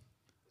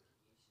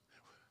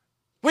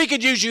 we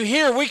could use you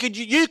here.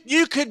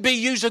 You could be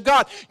used of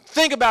God.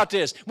 Think about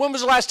this. When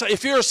was the last time,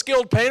 if you're a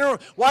skilled painter,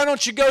 why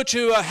don't you go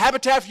to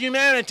Habitat for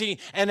Humanity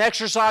and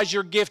exercise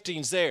your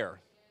giftings there?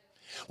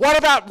 What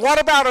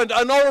about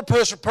an older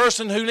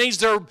person who needs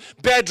their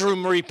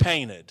bedroom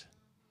repainted?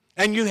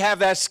 And you have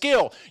that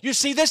skill. You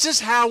see, this is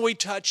how we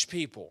touch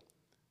people.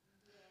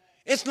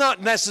 It's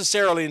not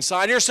necessarily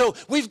inside here. So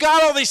we've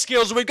got all these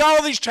skills, we've got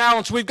all these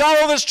talents, we've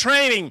got all this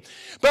training,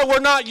 but we're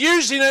not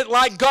using it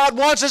like God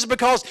wants us,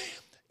 because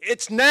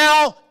it's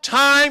now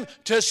time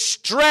to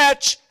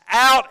stretch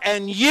out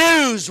and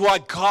use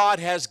what God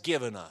has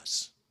given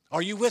us.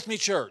 Are you with me,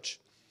 church?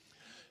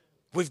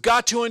 We've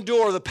got to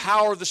endure the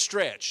power of the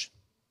stretch.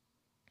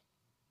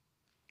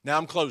 Now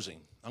I'm closing.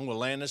 I'm going to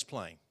land this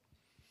plane.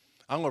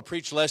 I'm going to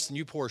preach less than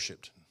you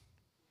worshiped,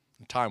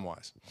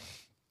 time-wise.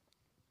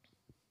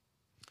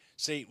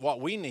 See, what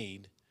we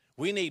need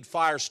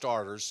fire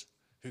starters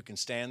who can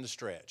stand the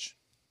stretch.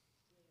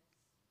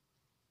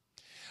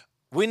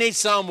 We need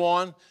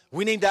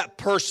that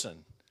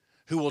person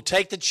who will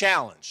take the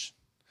challenge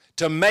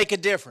to make a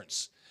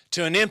difference,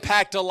 to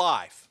impact a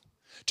life,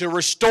 to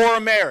restore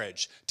a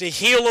marriage, to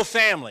heal a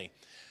family,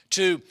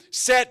 to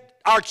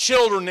set our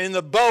children in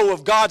the bow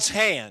of God's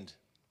hand,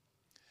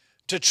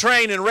 to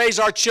train and raise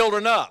our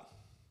children up.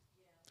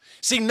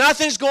 See,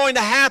 nothing's going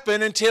to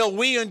happen until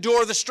we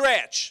endure the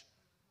stretch.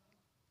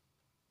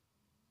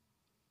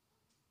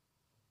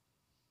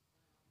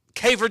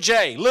 K for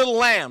J, little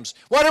lambs,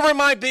 whatever it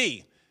might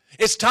be.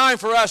 It's time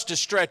for us to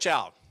stretch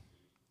out.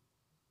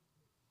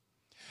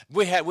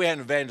 We had an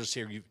evangelist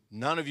here.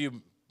 None of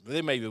you,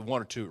 there may be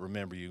one or two that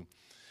remember you.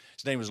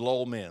 His name was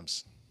Lowell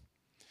Mims.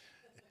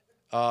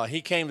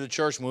 He came to the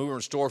church when we were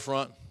in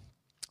storefront.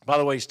 By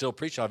the way, he's still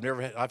preaching. I've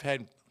never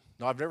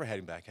had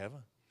him back, have I?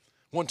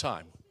 One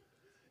time.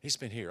 He's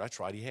been here. That's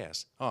right, he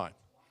has. All right.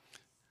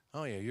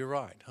 Oh, yeah, you're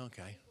right.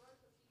 Okay.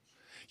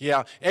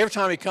 Yeah, every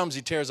time he comes,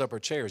 he tears up our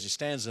chairs. He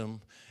stands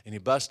them and he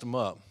busts them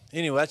up.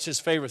 Anyway, that's his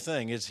favorite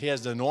thing. He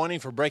has the anointing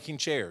for breaking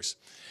chairs.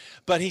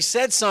 But he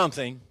said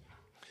something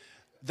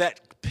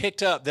that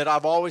picked up that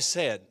I've always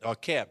said or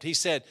kept. He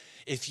said,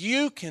 if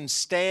you can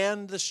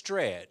stand the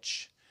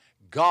stretch,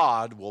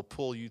 God will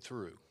pull you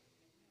through. Amen.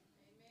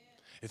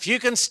 If you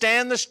can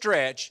stand the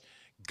stretch,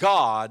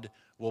 God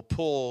will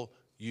pull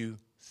you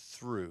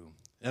through.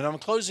 And I'm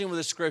closing with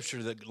a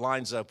scripture that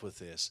lines up with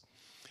this.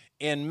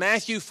 In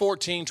Matthew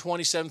 14,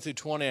 27 through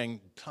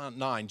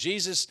 29,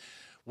 Jesus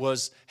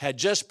had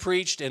just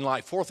preached, and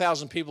like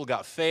 4,000 people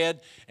got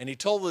fed, and he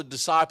told the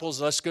disciples,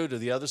 let's go to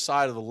the other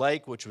side of the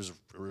lake, it's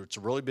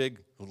a really big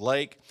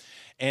lake,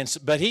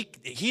 but he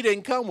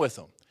didn't come with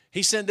them.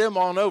 He sent them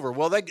on over.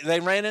 Well, they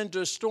ran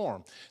into a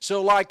storm.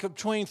 So like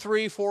between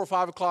 3, 4,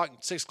 5 o'clock,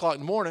 6 o'clock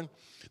in the morning,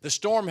 the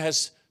storm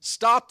has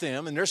stopped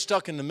them, and they're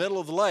stuck in the middle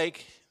of the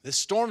lake. This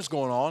storm's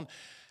going on,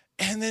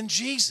 and then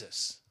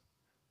Jesus.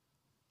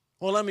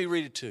 Well, let me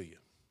read it to you.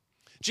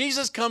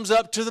 Jesus comes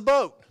up to the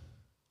boat.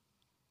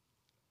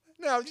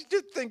 Now,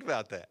 just think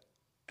about that.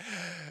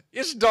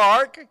 It's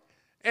dark,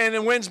 and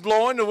the wind's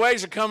blowing, the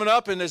waves are coming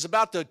up, and it's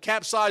about to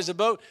capsize the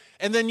boat,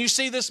 and then you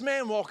see this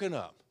man walking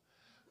up.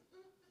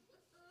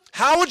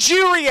 How would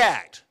you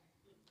react?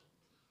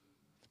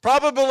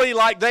 Probably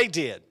like they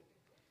did.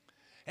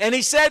 And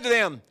he said to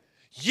them,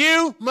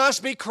 you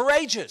must be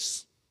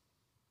courageous.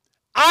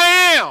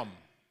 I am.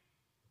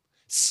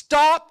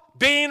 Stop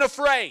being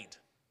afraid.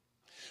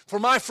 For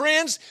my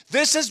friends,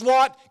 this is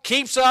what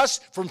keeps us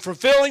from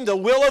fulfilling the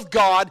will of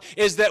God,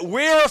 is that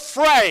we're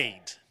afraid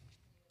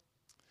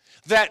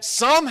that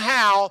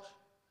somehow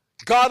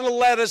God will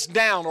let us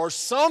down or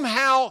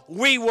somehow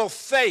we will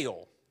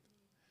fail.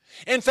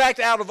 In fact,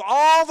 out of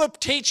all the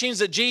teachings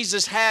that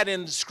Jesus had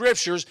in the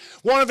Scriptures,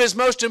 one of his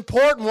most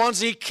important ones,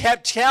 he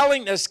keeps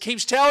telling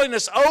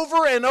us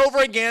over and over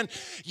again,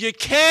 you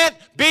can't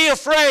be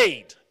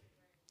afraid.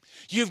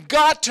 You've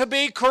got to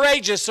be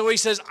courageous. So he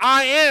says,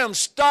 I am.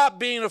 Stop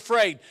being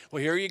afraid.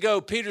 Well, here you go.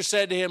 Peter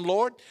said to him,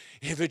 Lord,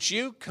 if it's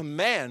you,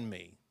 command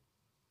me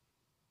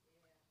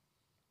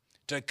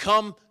to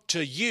come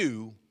to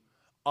you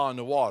on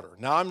the water.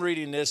 Now, I'm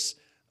reading this,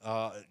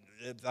 I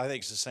think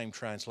it's the same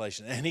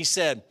translation. And he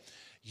said,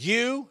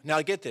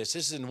 now get this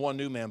is in the One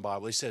New Man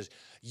Bible. He says,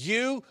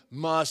 you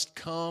must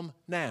come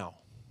now.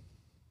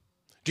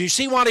 Do you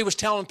see what he was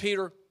telling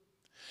Peter?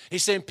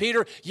 He's saying,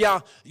 Peter,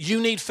 yeah,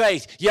 you need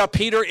faith. Yeah,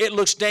 Peter, it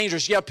looks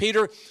dangerous. Yeah,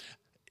 Peter,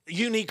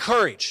 you need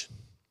courage.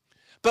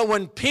 But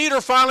when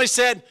Peter finally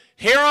said,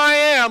 here I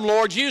am,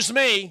 Lord, use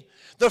me,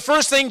 the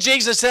first thing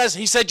Jesus says,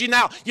 he said,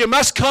 you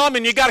must come,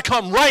 and you got to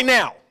come right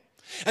now.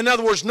 In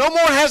other words, no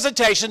more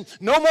hesitation,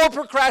 no more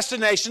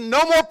procrastination,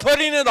 no more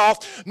putting it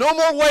off, no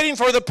more waiting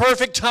for the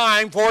perfect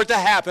time for it to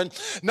happen,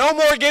 no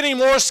more getting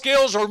more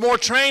skills or more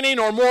training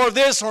or more of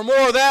this or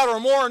more of that or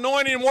more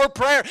anointing and more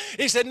prayer.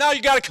 He said, no,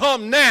 you got to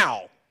come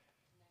now.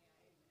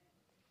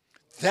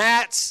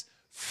 That's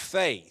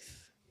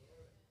faith.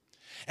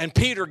 And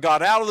Peter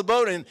got out of the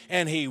boat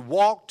and he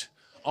walked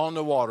on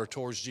the water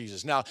towards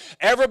Jesus. Now,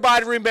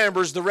 everybody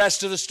remembers the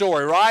rest of the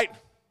story, right?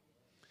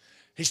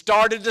 He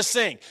started to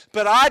sink.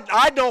 But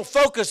I don't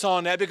focus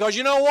on that because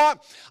you know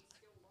what?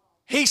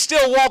 He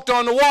still walked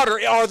on the water.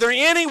 Are there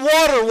any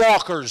water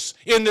walkers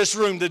in this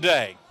room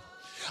today?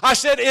 I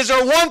said, is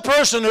there one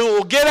person who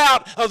will get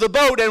out of the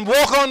boat and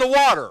walk on the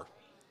water?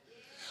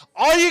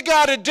 All you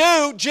got to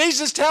do,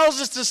 Jesus tells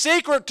us the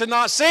secret to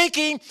not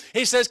sinking.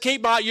 He says,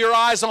 keep your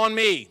eyes on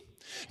me.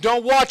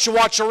 Don't watch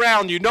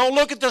around you. Don't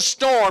look at the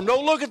storm.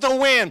 Don't look at the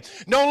wind.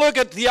 Don't look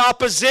at the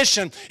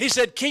opposition. He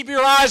said, keep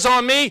your eyes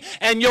on me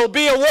and you'll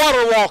be a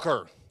water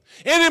walker.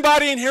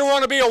 Anybody in here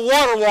want to be a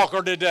water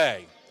walker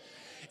today?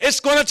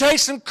 It's going to take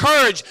some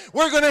courage.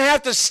 We're going to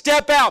have to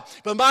step out.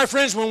 But my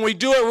friends, when we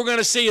do it, we're going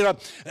to see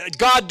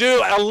God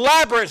do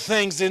elaborate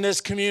things in this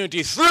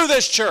community through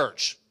this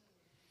church.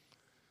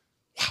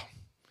 Wow.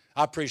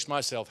 I preached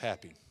myself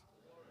happy.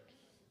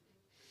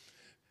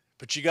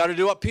 But you got to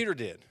do what Peter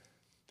did.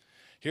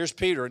 Here's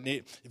Peter.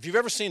 If you've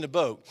ever seen a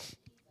boat,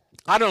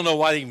 I don't know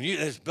why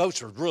these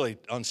boats are really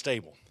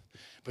unstable,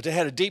 but they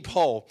had a deep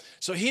hole.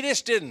 So he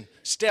just didn't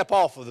step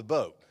off of the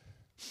boat.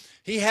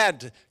 He had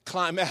to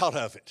climb out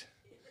of it.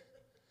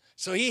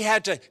 So he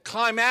had to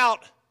climb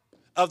out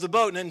of the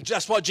boat. And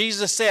just what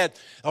Jesus said,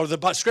 or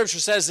the scripture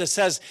says, it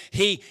says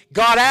he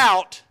got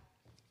out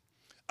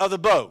of the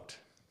boat.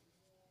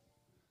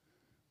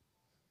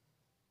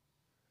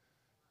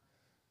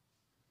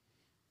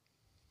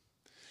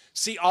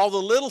 See, all the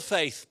little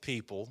faith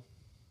people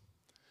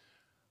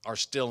are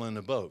still in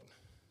the boat.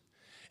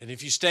 And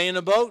if you stay in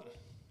the boat,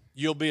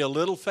 you'll be a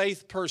little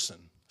faith person.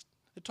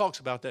 It talks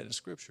about that in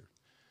Scripture.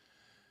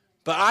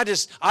 But I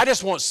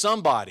just want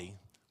somebody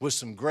with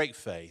some great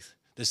faith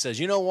that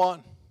says, you know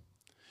what?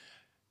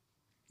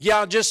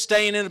 Yeah, just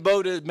staying in the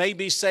boat, it may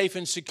be safe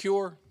and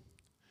secure,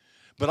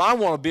 but I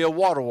want to be a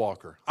water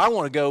walker. I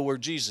want to go where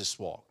Jesus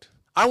walked.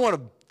 I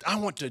want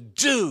to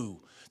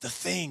do the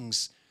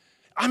things.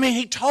 I mean,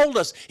 he told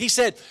us, he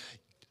said,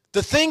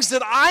 the things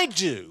that I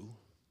do,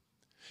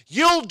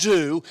 you'll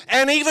do,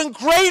 and even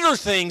greater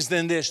things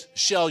than this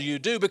shall you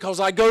do, because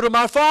I go to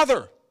my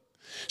Father.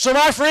 So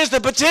my friends, the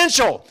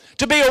potential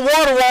to be a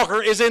water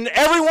walker is in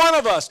every one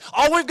of us.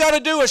 All we've got to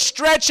do is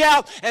stretch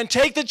out and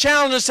take the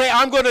challenge and say,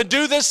 I'm going to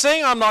do this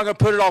thing. I'm not going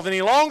to put it off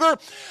any longer.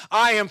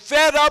 I am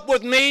fed up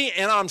with me,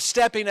 and I'm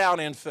stepping out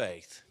in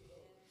faith.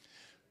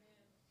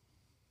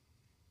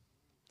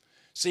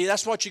 See,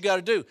 that's what you got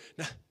to do.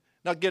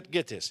 Now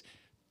get this.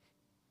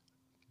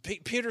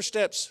 Peter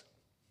steps.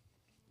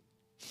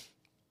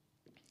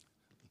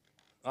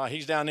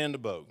 He's down in the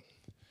boat.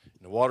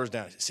 And the water's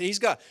down. See, he's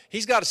got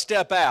to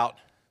step out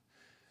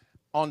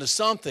onto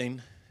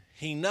something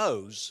he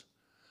knows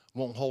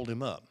won't hold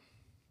him up.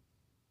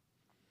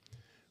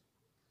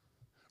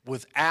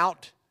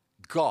 Without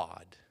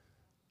God,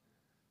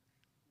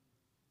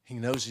 he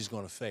knows he's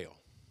going to fail.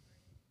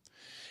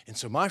 And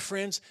so, my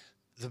friends,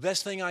 the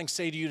best thing I can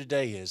say to you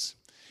today is,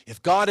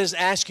 if God is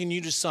asking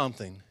you to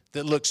something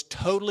that looks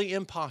totally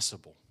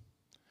impossible,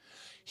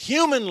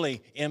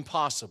 humanly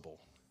impossible,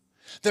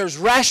 there's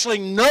rationally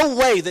no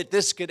way that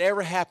this could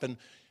ever happen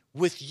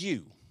with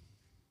you,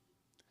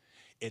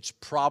 it's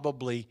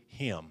probably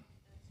Him.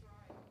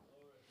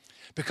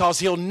 Because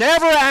He'll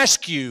never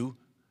ask you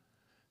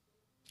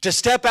to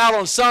step out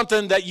on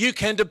something that you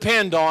can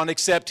depend on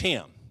except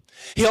Him.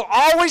 He'll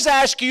always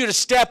ask you to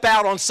step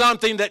out on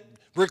something that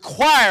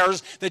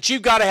requires that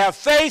you've got to have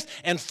faith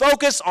and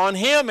focus on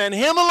Him and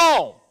Him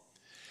alone.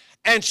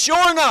 And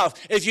sure enough,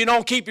 if you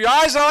don't keep your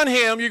eyes on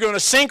Him, you're going to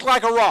sink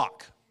like a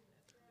rock.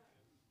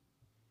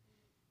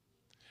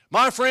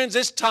 My friends,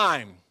 it's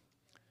time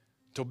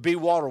to be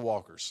water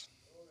walkers.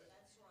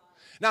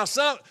 Now,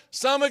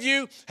 some of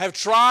you have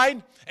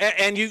tried,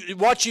 and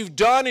what you've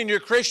done in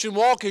your Christian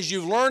walk is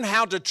you've learned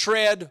how to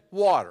tread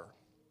water.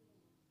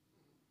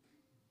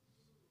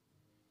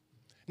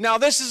 Now,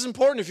 this is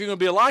important if you're going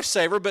to be a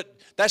lifesaver, but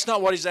that's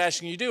not what he's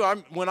asking you to do.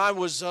 When I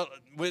was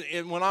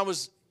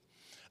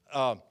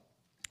a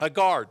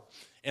guard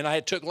and I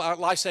had took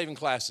life-saving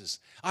classes,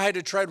 I had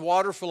to tread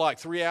water for like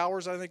 3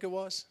 hours, I think it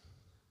was.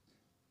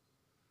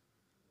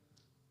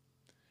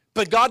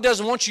 But God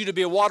doesn't want you to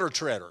be a water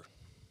treader.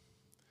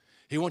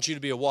 He wants you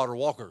to be a water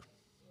walker.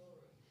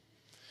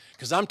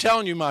 Because I'm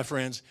telling you, my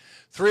friends,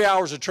 3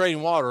 hours of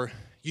treading water,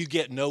 you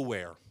get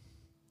nowhere.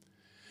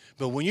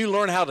 But when you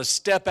learn how to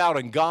step out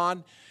in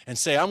God and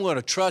say, I'm going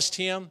to trust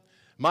Him,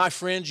 my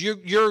friends,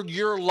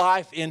 your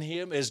life in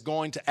Him is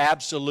going to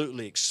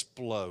absolutely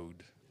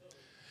explode.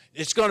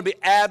 It's going to be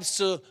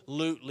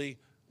absolutely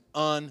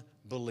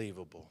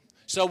unbelievable.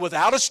 So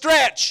without a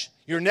stretch,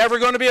 you're never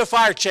going to be a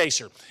fire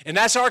chaser. And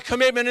that's our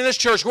commitment in this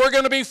church. We're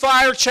going to be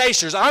fire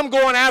chasers. I'm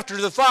going after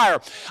the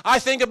fire. I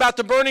think about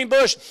the burning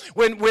bush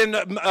when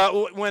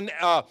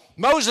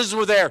Moses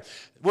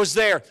was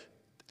there.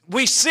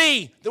 We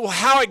see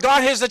how it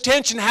got his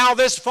attention, how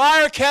this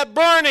fire kept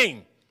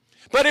burning,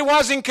 but it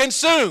wasn't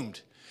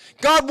consumed.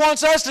 God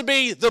wants us to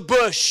be the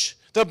bush,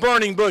 the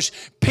burning bush.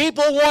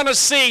 People want to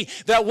see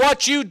that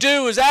what you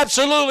do is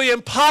absolutely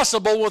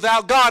impossible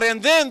without God,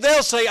 and then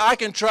they'll say, I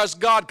can trust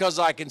God because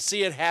I can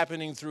see it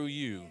happening through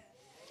you.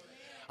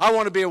 I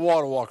want to be a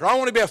water walker. I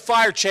want to be a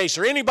fire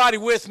chaser. Anybody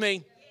with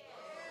me?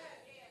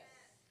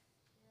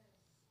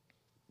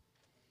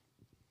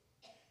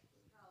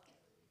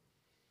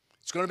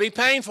 It's going to be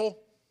painful.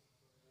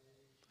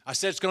 I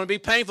said it's going to be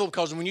painful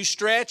because when you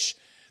stretch,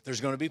 there's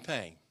going to be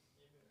pain.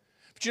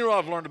 But you know what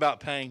I've learned about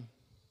pain?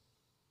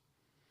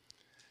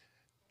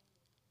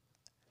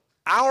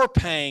 Our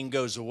pain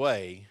goes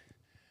away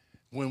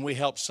when we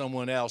help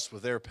someone else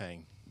with their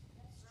pain.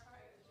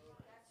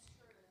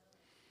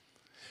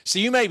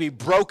 See, you may be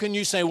broken.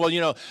 You say, well, you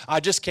know,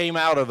 I just came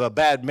out of a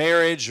bad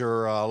marriage,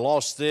 or I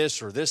lost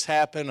this, or this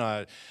happened.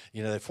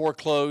 They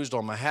foreclosed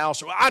on my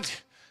house.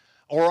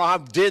 Or I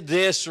did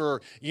this,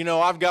 or, you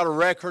know, I've got a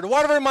record, or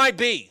whatever it might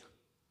be.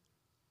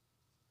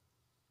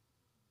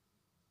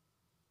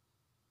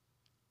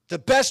 The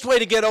best way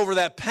to get over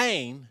that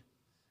pain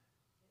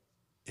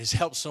is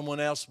help someone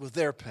else with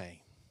their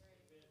pain.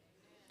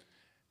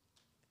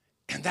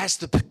 And that's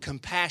the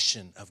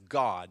compassion of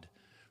God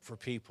for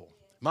people.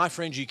 My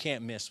friends, you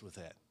can't miss with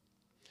that.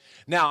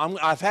 Now,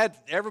 I've had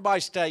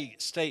everybody stay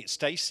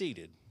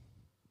seated.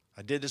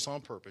 I did this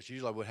on purpose.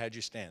 Usually I would have had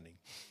you standing.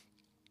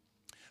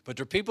 But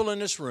there are people in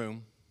this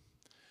room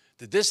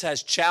that this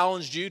has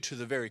challenged you to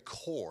the very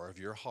core of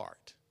your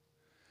heart.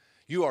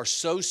 You are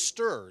so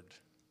stirred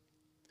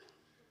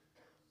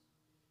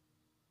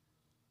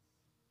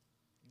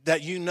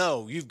that you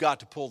know you've got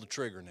to pull the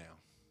trigger now.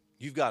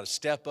 You've got to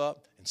step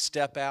up and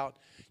step out.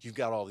 You've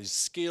got all these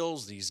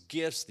skills, these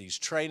gifts, these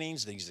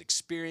trainings, these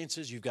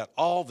experiences. You've got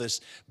all this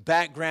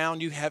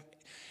background you have,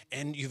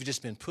 and you've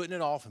just been putting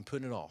it off and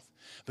putting it off.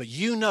 But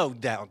you know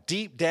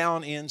deep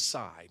down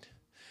inside,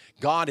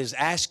 God is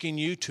asking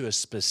you to a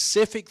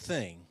specific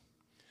thing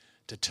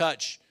to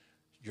touch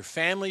your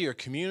family, your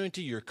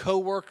community, your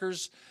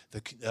coworkers,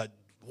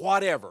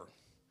 whatever.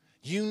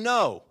 You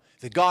know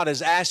that God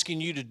is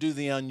asking you to do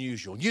the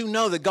unusual. You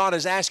know that God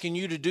is asking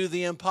you to do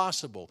the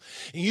impossible.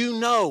 You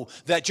know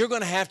that you're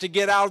going to have to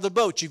get out of the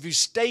boat if you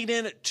stayed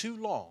in it too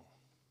long.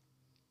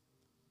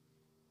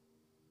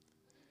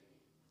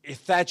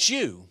 If that's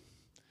you,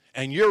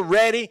 and you're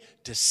ready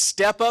to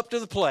step up to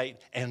the plate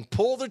and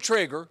pull the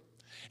trigger,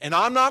 and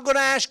I'm not going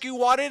to ask you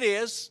what it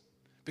is,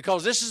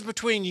 because this is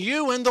between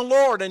you and the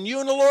Lord, and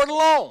you and the Lord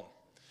alone.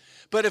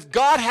 But if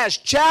God has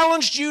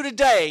challenged you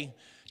today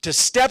to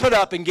step it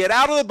up and get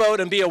out of the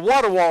boat and be a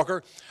water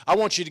walker, I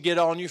want you to get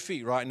on your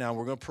feet right now.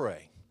 We're going to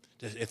pray.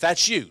 If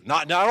that's you.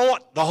 I don't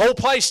want the whole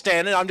place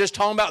standing. I'm just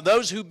talking about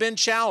those who've been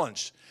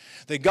challenged.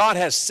 That God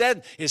has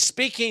said, is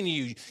speaking to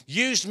you,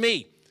 used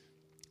me,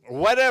 or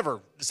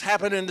whatever has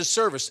happened in the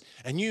service,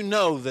 and you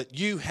know that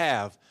you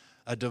have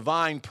a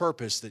divine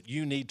purpose that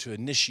you need to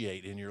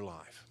initiate in your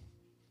life.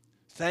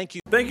 Thank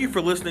you. Thank you for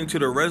listening to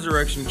the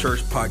Resurrection Church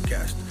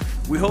podcast.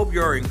 We hope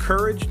you are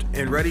encouraged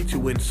and ready to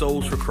win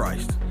souls for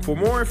Christ. For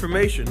more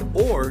information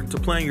or to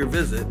plan your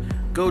visit,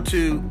 go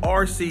to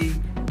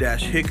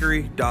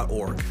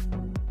rc-hickory.org.